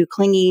would be too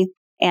clingy.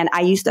 And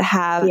I used to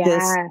have this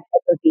type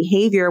of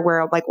behavior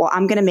where I'm like, well,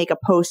 I'm going to make a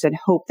post and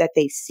hope that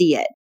they see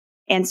it.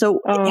 And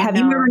so have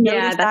you ever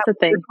noticed that with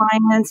your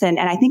clients? And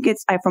I think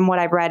it's, from what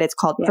I've read, it's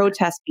called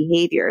protest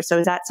behavior. So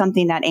is that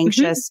something that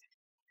anxious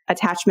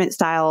attachment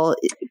style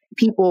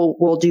people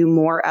will do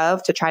more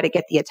of to try to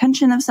get the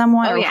attention of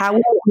someone?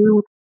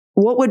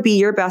 What would be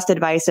your best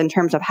advice in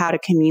terms of how to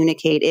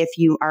communicate if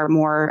you are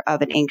more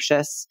of an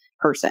anxious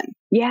person?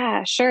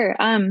 Yeah, sure.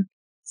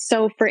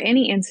 So for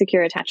any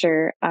insecure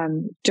attacher,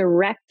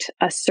 direct,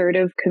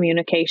 assertive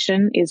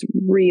communication is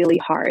really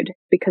hard,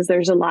 because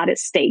there's a lot at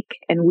stake,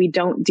 and we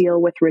don't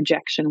deal with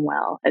rejection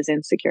well as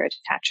insecure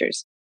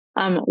attachers.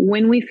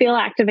 When we feel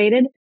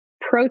activated,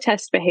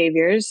 protest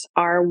behaviors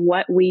are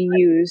what we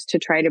use to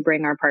try to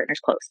bring our partners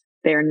close.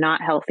 They're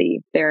not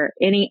healthy. They're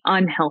any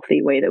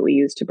unhealthy way that we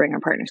use to bring our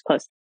partners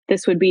close.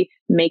 This would be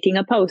making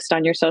a post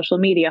on your social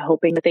media,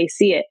 hoping that they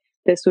see it.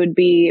 This would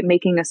be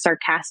making a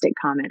sarcastic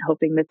comment,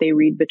 hoping that they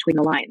read between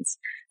the lines.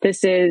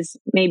 This is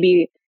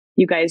maybe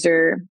you guys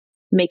are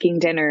making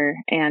dinner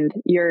and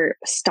you're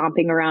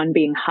stomping around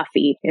being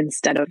huffy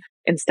instead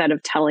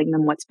of telling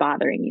them what's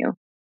bothering you.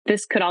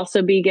 This could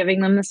also be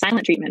giving them the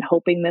silent treatment,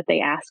 hoping that they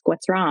ask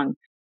what's wrong.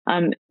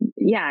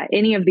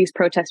 Any of these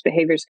protest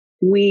behaviors,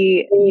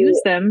 we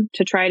use them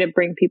to try to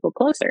bring people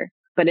closer,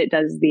 but it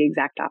does the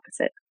exact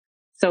opposite.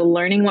 So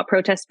learning what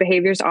protest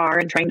behaviors are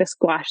and trying to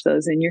squash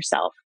those in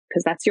yourself,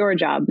 because that's your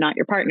job, not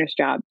your partner's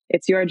job.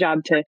 It's your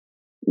job to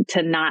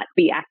not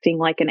be acting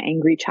like an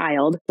angry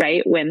child,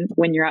 right?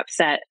 When you're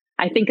upset.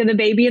 I think of the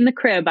baby in the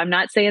crib. I'm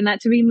not saying that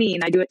to be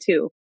mean. I do it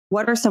too.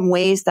 What are some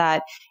ways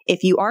that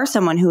if you are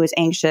someone who is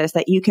anxious,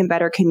 that you can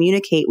better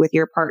communicate with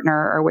your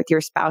partner or with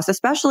your spouse,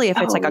 especially if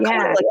it's like a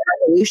conflict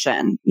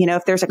resolution?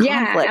 If there's a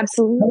conflict,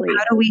 absolutely.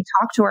 How do we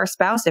talk to our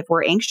spouse if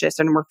we're anxious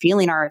and we're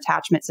feeling our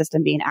attachment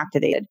system being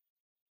activated?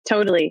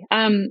 Totally.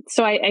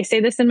 So I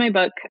say this in my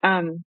book,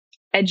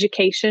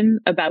 education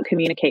about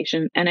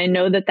communication. And I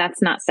know that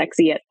that's not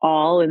sexy at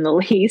all in the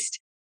least,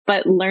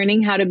 but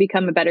learning how to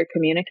become a better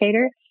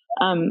communicator.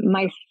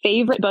 My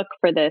favorite book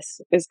for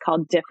this is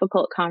called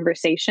Difficult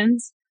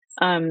Conversations.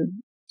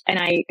 And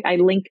I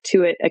link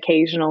to it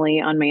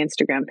occasionally on my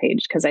Instagram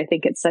page, because I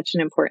think it's such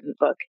an important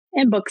book,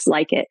 and books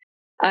like it.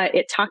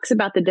 It talks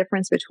about the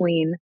difference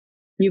between,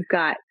 you've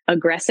got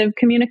aggressive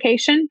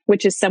communication,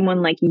 which is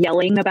someone like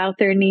yelling about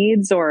their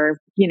needs, or,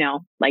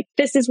 like,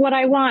 this is what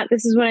I want,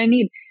 this is what I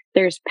need.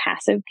 There's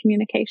passive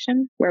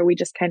communication, where we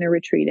just kind of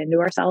retreat into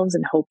ourselves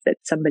and hope that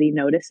somebody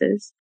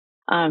notices.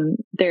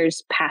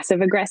 There's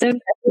passive aggressive,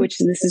 which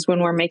this is when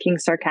we're making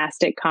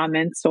sarcastic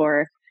comments,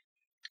 or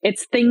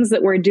it's things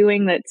that we're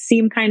doing that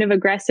seem kind of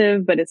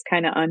aggressive, but it's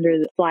kind of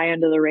fly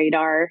under the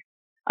radar.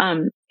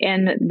 And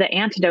the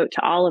antidote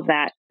to all of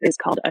that is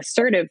called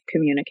assertive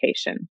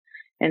communication.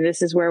 And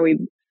this is where we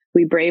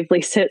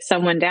bravely sit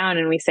someone down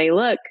and we say,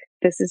 look,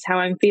 this is how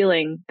I'm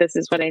feeling. This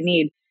is what I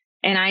need.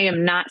 And I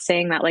am not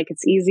saying that like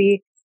it's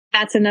easy.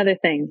 That's another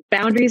thing.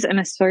 Boundaries and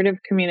assertive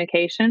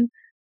communication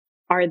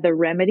are the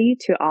remedy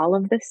to all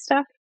of this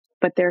stuff,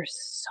 but they're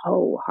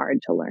so hard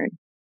to learn.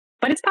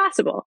 But it's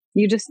possible.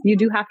 You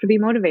do have to be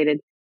motivated.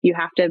 You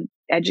have to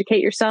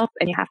educate yourself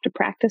and you have to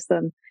practice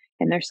them.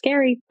 And they're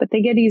scary, but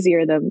they get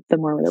easier the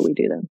more that we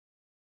do them.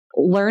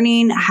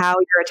 Learning how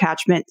your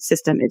attachment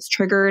system is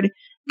triggered,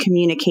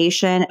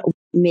 communication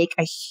make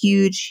a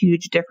huge,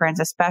 huge difference,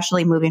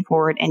 especially moving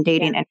forward in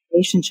dating and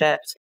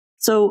relationships.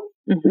 So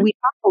we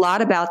talk a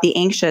lot about the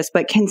anxious,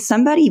 but can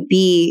somebody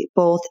be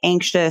both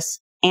anxious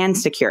and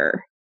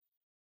secure?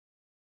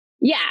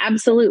 Yeah,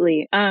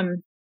 absolutely.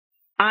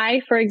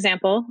 I, for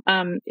example,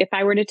 if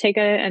I were to take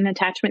an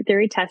attachment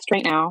theory test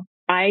right now,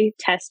 I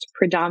test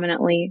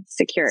predominantly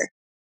secure.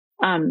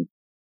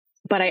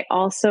 But I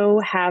also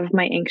have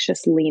my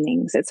anxious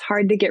leanings. It's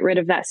hard to get rid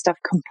of that stuff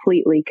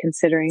completely,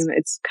 considering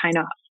it's kind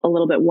of a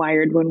little bit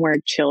wired when we're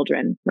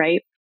children,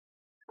 right?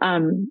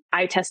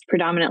 I test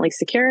predominantly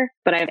secure,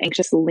 but I have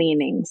anxious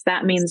leanings.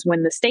 That means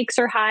when the stakes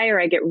are high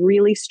or I get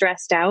really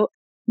stressed out,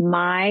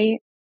 my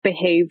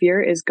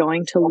behavior is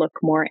going to look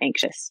more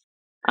anxious.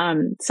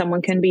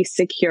 Someone can be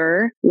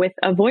secure with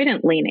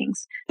avoidant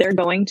leanings. They're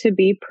going to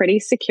be pretty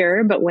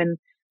secure, but when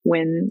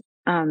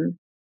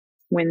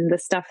the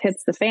stuff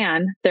hits the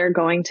fan, they're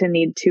going to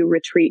need to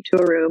retreat to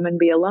a room and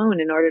be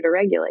alone in order to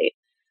regulate.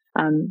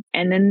 And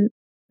then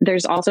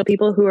there's also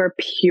people who are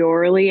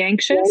purely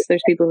anxious.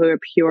 There's people who are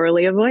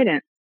purely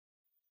avoidant.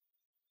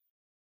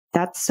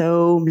 That's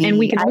so me. And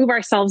we can move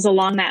ourselves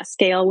along that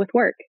scale with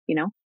work, you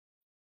know?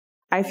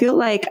 I feel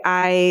like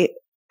I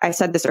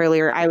said this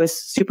earlier. I was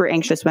super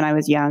anxious when I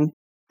was young.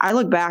 I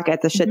look back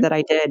at the shit that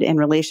I did in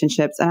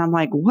relationships and I'm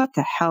like, what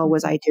the hell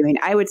was I doing?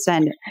 I would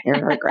send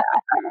paragraphs.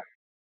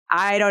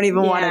 I don't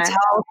even want to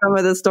tell some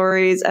of the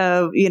stories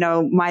of,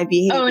 my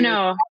behavior. Oh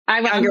no,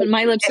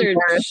 my lips are,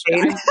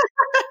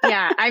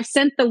 I've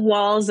sent the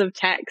walls of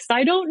text.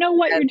 I don't know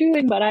what you're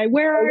doing, but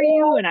where are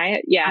you? And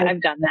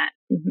I've done that.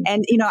 Mm-hmm.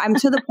 And, I'm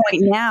to the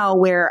point now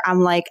where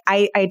I'm like,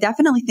 I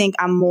definitely think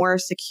I'm more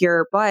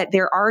secure, but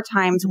there are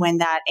times when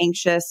that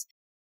anxious,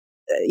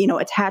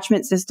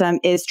 attachment system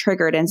is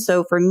triggered. And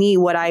so for me,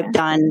 what I've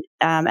done,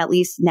 at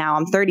least now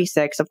I'm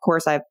 36, of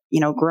course I've,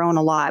 grown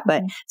a lot,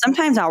 but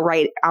sometimes I'll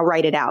write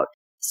it out.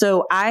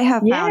 So I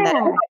have found that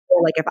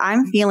like if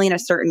I'm feeling a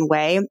certain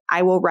way,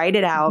 I will write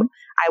it out.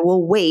 I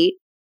will wait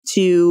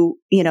to,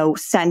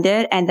 send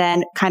it and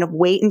then kind of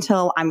wait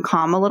until I'm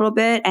calm a little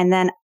bit. And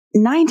then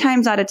 9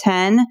 times out of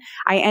 10,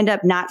 I end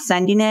up not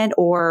sending it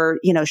or,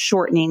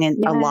 shortening it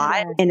a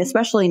lot. And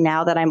especially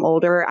now that I'm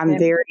older, I'm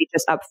very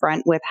just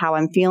upfront with how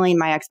I'm feeling,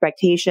 my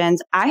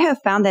expectations. I have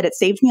found that it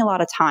saves me a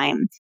lot of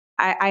time.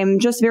 I'm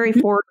just very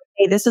forward.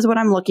 Hey, this is what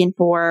I'm looking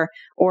for,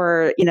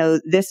 or,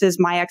 this is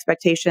my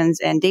expectations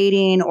in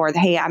dating, or,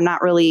 hey, I'm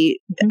not really,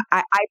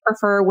 I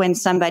prefer when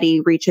somebody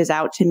reaches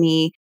out to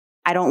me.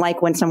 I don't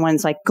like when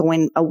someone's like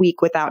going a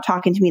week without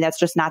talking to me. That's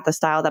just not the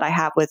style that I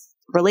have with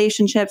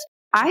relationships.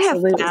 I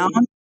have found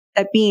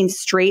that being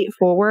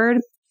straightforward,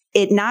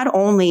 it not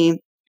only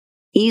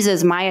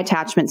eases my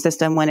attachment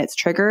system when it's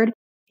triggered,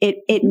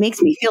 it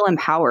makes me feel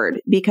empowered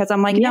because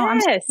I'm like, no,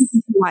 I'm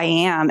who I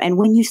am. And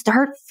when you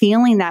start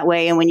feeling that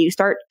way and when you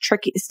start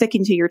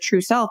sticking to your true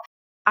self,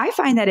 I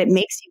find that it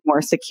makes you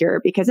more secure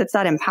because it's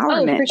that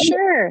empowerment. Oh, for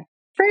sure.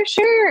 For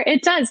sure.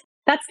 It does.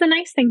 That's the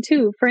nice thing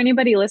too, for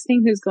anybody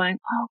listening who's going,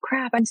 oh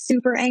crap, I'm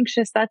super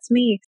anxious. That's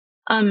me.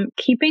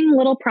 Keeping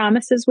little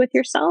promises with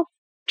yourself,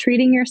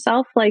 treating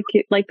yourself like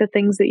the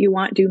things that you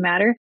want do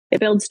matter.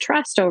 It builds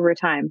trust over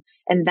time.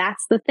 And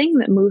that's the thing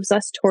that moves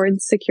us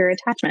towards secure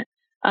attachment.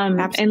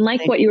 And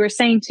like what you were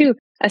saying too,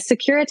 a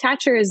secure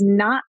attacher is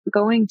not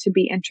going to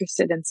be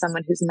interested in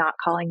someone who's not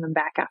calling them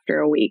back after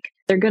a week.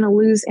 They're going to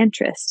lose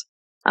interest.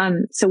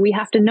 So we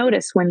have to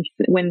notice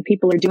when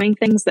people are doing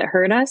things that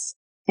hurt us,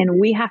 and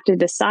we have to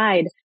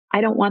decide, I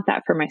don't want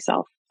that for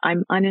myself.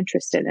 I'm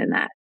uninterested in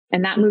that.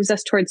 And that moves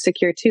us towards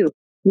secure too.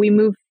 We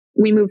move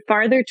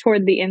farther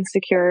toward the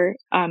insecure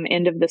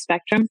end of the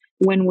spectrum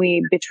when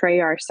we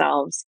betray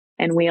ourselves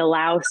and we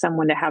allow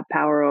someone to have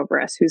power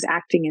over us who's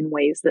acting in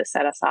ways that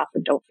set us off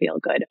and don't feel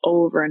good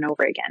over and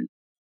over again.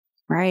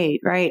 Right.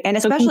 And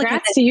especially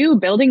congrats to you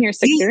building your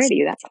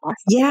security. That's awesome.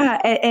 Yeah.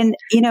 And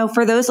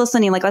for those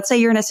listening, like, let's say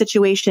you're in a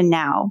situation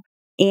now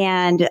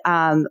and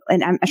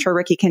I'm sure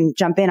Rikki can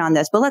jump in on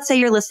this, but let's say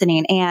you're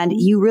listening and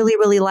you really,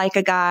 really like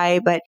a guy,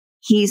 but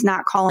he's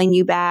not calling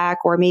you back,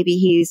 or maybe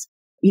he's,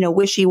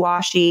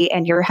 wishy-washy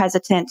and you're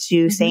hesitant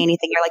to say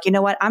anything. You're like, you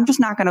know what? I'm just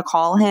not going to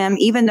call him,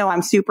 even though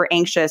I'm super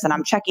anxious and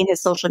I'm checking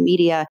his social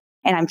media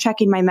and I'm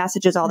checking my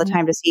messages all the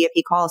time to see if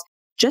he calls.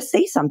 Just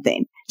say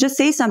something. Just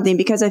say something,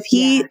 because if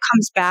he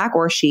comes back,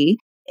 or she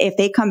if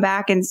they come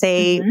back and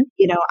say,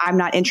 I'm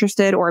not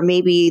interested, or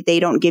maybe they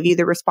don't give you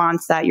the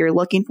response that you're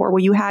looking for,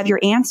 well, you have your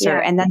answer.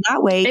 And then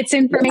that way it's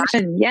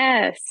information.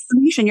 Yes.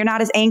 You're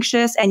not as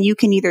anxious, and you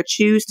can either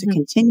choose to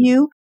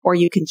continue or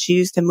you can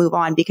choose to move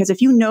on. Because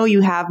if you know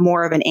you have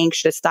more of an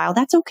anxious style,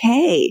 that's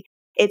okay.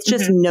 It's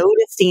just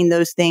noticing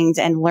those things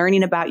and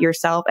learning about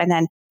yourself, and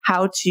then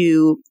how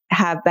to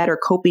have better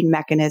coping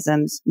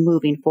mechanisms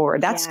moving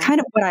forward. That's kind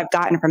of what I've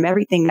gotten from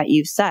everything that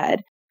you've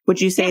said.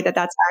 Would you say that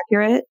that's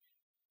accurate?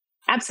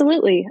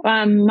 Absolutely.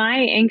 My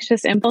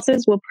anxious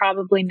impulses will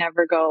probably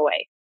never go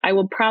away. I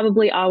will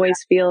probably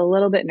always feel a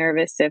little bit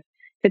nervous if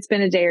it's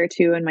been a day or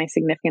two and my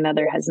significant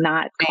other has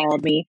not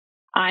called me.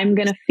 I'm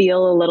going to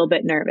feel a little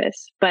bit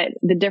nervous. But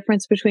the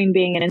difference between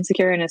being an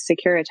insecure and a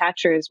secure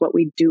attacher is what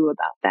we do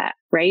about that,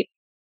 right?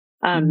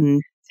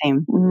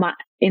 Same.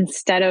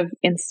 Instead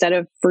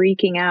of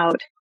freaking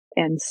out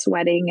and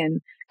sweating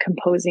and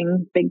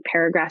composing big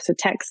paragraphs of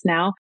text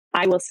now,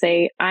 I will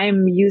say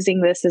I'm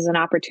using this as an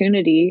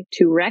opportunity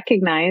to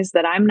recognize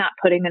that I'm not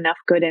putting enough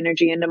good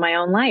energy into my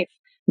own life.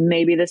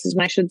 Maybe this is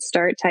when I should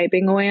start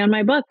typing away on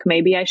my book.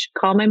 Maybe I should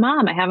call my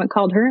mom. I haven't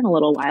called her in a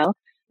little while.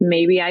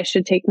 Maybe I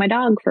should take my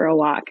dog for a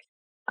walk.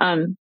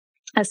 A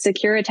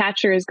secure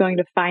attacher is going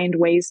to find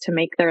ways to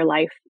make their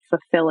life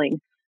fulfilling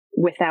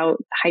without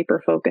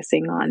hyper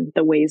focusing on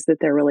the ways that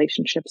their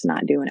relationship's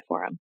not doing it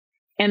for them.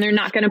 And they're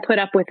not going to put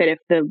up with it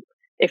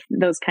if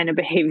those kind of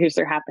behaviors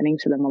are happening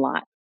to them a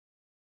lot.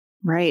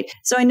 Right.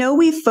 So I know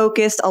we've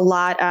focused a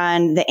lot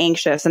on the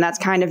anxious, and that's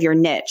kind of your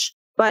niche.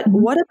 But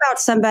what about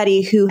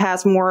somebody who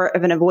has more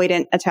of an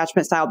avoidant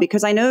attachment style?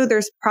 Because I know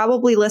there's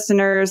probably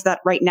listeners that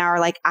right now are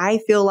like, I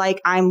feel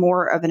like I'm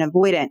more of an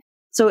avoidant.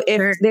 So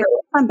if there is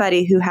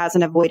somebody who has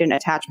an avoidant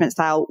attachment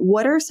style,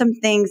 what are some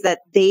things that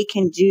they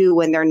can do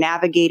when they're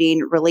navigating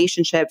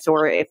relationships,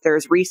 or if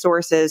there's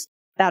resources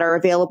that are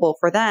available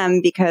for them?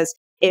 Because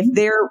if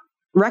they're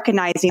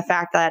recognizing the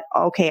fact that,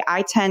 okay,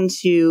 I tend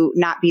to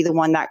not be the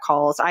one that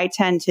calls, I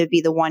tend to be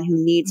the one who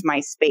needs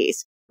my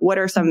space, what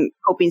are some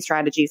coping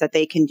strategies that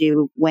they can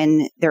do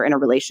when they're in a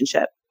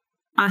relationship?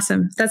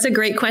 Awesome. That's a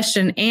great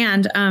question.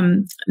 And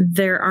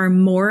there are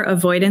more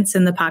avoidants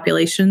in the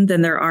population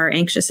than there are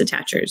anxious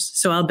attachers.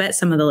 So I'll bet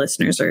some of the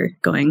listeners are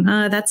going,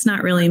 that's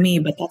not really me,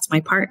 but that's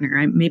my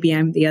partner. Maybe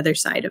I'm the other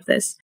side of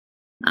this.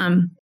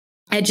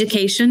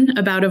 Education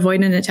about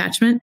avoidant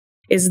attachment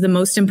is the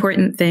most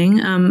important thing.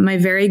 My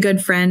very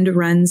good friend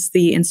runs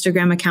the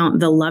Instagram account,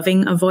 The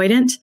Loving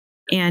Avoidant,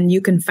 and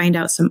you can find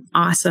out some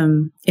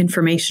awesome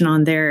information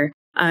on there.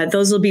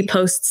 Those will be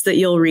posts that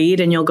you'll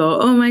read and you'll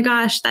go, oh my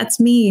gosh, that's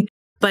me.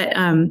 But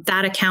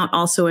that account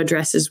also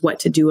addresses what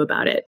to do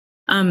about it.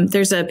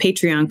 There's a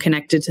Patreon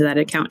connected to that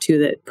account too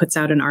that puts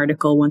out an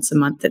article once a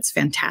month that's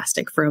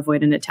fantastic for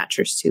avoidant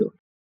attachers too.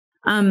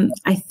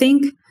 I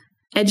think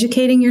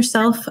educating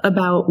yourself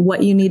about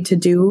what you need to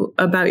do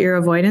about your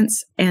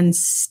avoidance and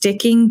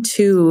sticking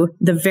to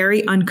the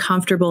very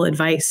uncomfortable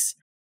advice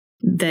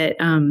that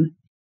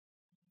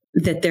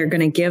that they're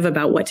going to give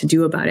about what to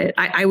do about it.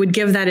 I would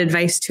give that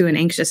advice to an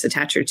anxious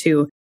attacher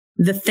too.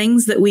 The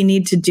things that we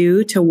need to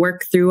do to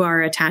work through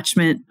our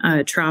attachment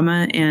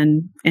trauma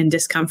and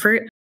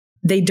discomfort,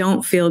 they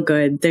don't feel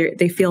good.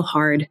 They feel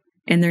hard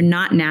and they're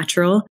not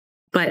natural.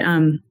 But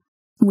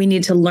we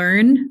need to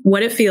learn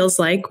what it feels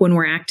like when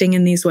we're acting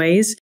in these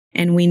ways.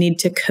 And we need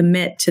to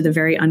commit to the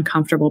very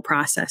uncomfortable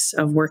process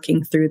of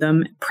working through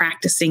them,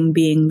 practicing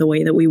being the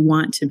way that we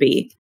want to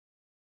be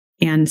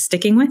and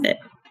sticking with it.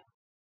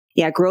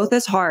 Yeah, growth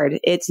is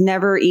hard. It's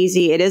never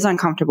easy. It is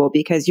uncomfortable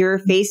because you're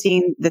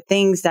facing the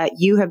things that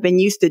you have been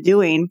used to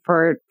doing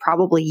for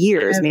probably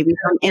years, maybe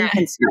from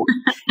infancy.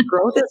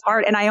 Growth is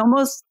hard. And I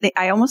almost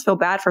feel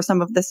bad for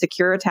some of the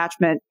secure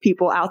attachment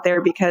people out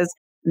there because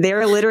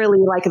they're literally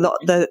like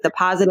the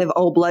positive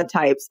O blood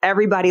types.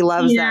 Everybody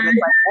loves them. It's like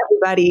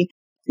everybody,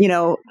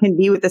 can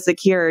be with the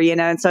secure,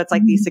 and so it's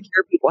like these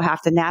secure people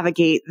have to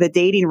navigate the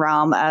dating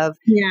realm of.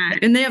 Yeah.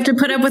 And they have to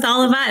put up with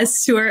all of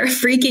us who are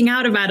freaking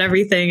out about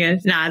everything.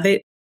 And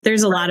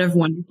there's a lot of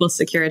wonderful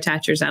secure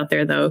attachers out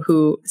there though,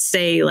 who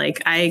say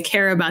like, I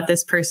care about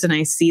this person.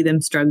 I see them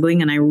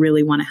struggling and I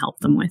really want to help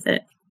them with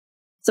it.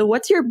 So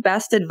what's your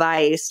best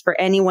advice for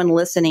anyone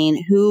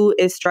listening who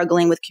is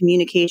struggling with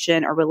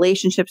communication or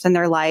relationships in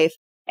their life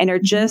and are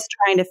just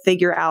trying to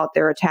figure out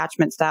their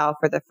attachment style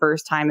for the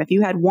first time? If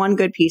you had one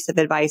good piece of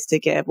advice to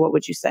give, what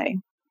would you say?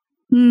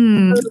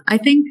 I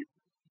think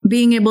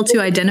being able to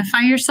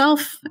identify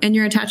yourself and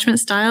your attachment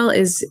style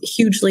is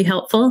hugely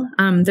helpful.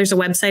 There's a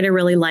website I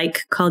really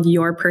like called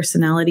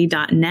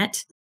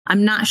yourpersonality.net.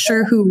 I'm not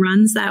sure who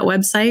runs that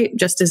website,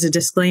 just as a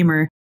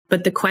disclaimer,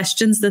 but the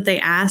questions that they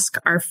ask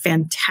are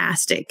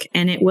fantastic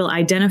and it will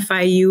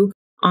identify you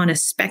on a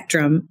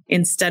spectrum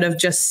instead of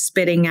just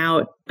spitting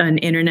out an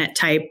internet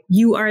type,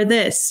 you are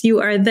this,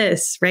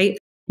 right?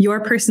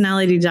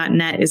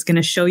 Yourpersonality.net is going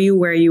to show you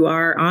where you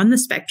are on the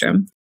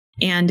spectrum.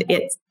 And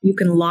you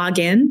can log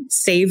in,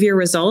 save your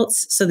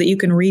results so that you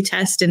can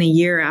retest in a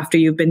year after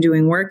you've been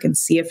doing work and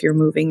see if you're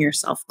moving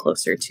yourself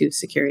closer to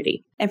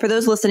security. And for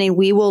those listening,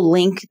 we will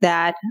link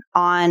that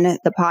on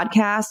the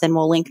podcast and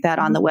we'll link that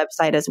on the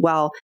website as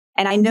well.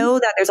 And I know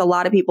that there's a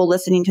lot of people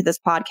listening to this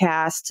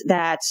podcast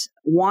that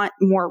want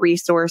more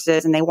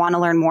resources and they want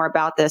to learn more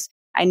about this.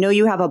 I know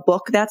you have a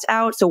book that's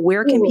out. So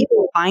where can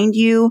people find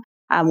you?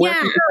 Where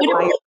can people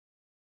find you?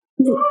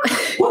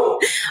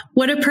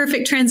 What a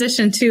perfect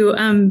transition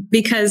to,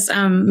 because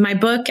my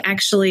book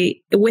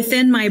actually,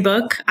 within my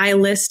book, I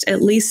list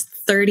at least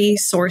 30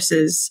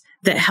 sources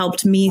that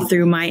helped me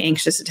through my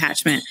anxious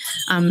attachment.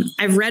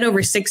 I've read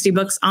over 60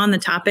 books on the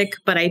topic,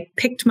 but I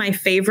picked my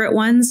favorite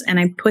ones and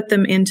I put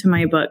them into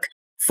my book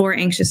for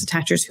anxious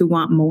attachers who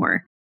want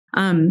more.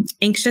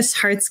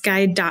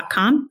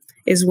 Anxiousheartsguide.com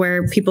is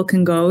where people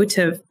can go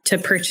to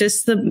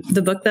purchase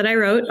the book that I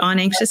wrote on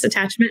anxious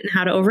attachment and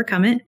how to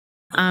overcome it.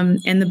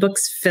 And the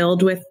book's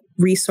filled with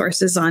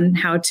resources on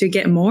how to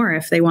get more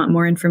if they want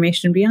more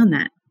information beyond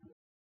that.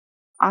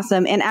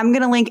 Awesome. And I'm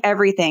going to link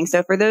everything.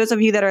 So for those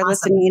of you that are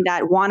listening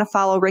that want to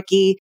follow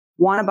Rikki,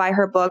 want to buy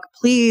her book,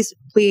 please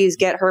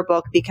get her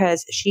book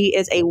because she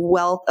is a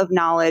wealth of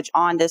knowledge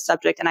on this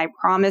subject. And I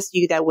promise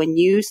you that when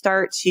you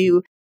start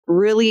to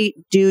really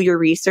do your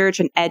research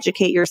and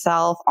educate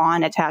yourself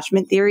on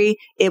attachment theory,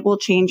 it will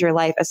change your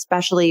life,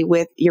 especially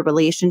with your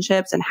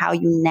relationships and how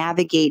you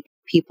navigate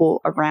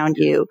people around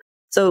you.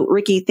 So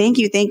Rikki, thank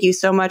you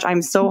so much.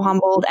 I'm so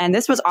humbled. And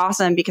this was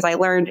awesome because I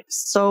learned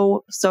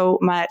so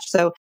much.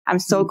 So I'm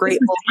so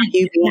grateful for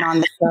you being on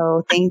the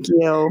show. Thank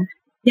you.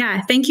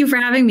 Yeah, thank you for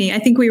having me. I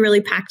think we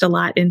really packed a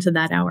lot into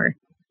that hour.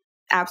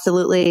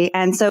 Absolutely.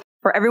 And so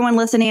for everyone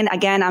listening,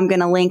 again, I'm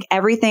going to link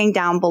everything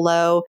down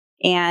below.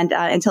 And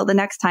until the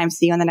next time,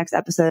 see you on the next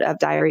episode of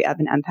Diary of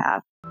an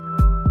Empath.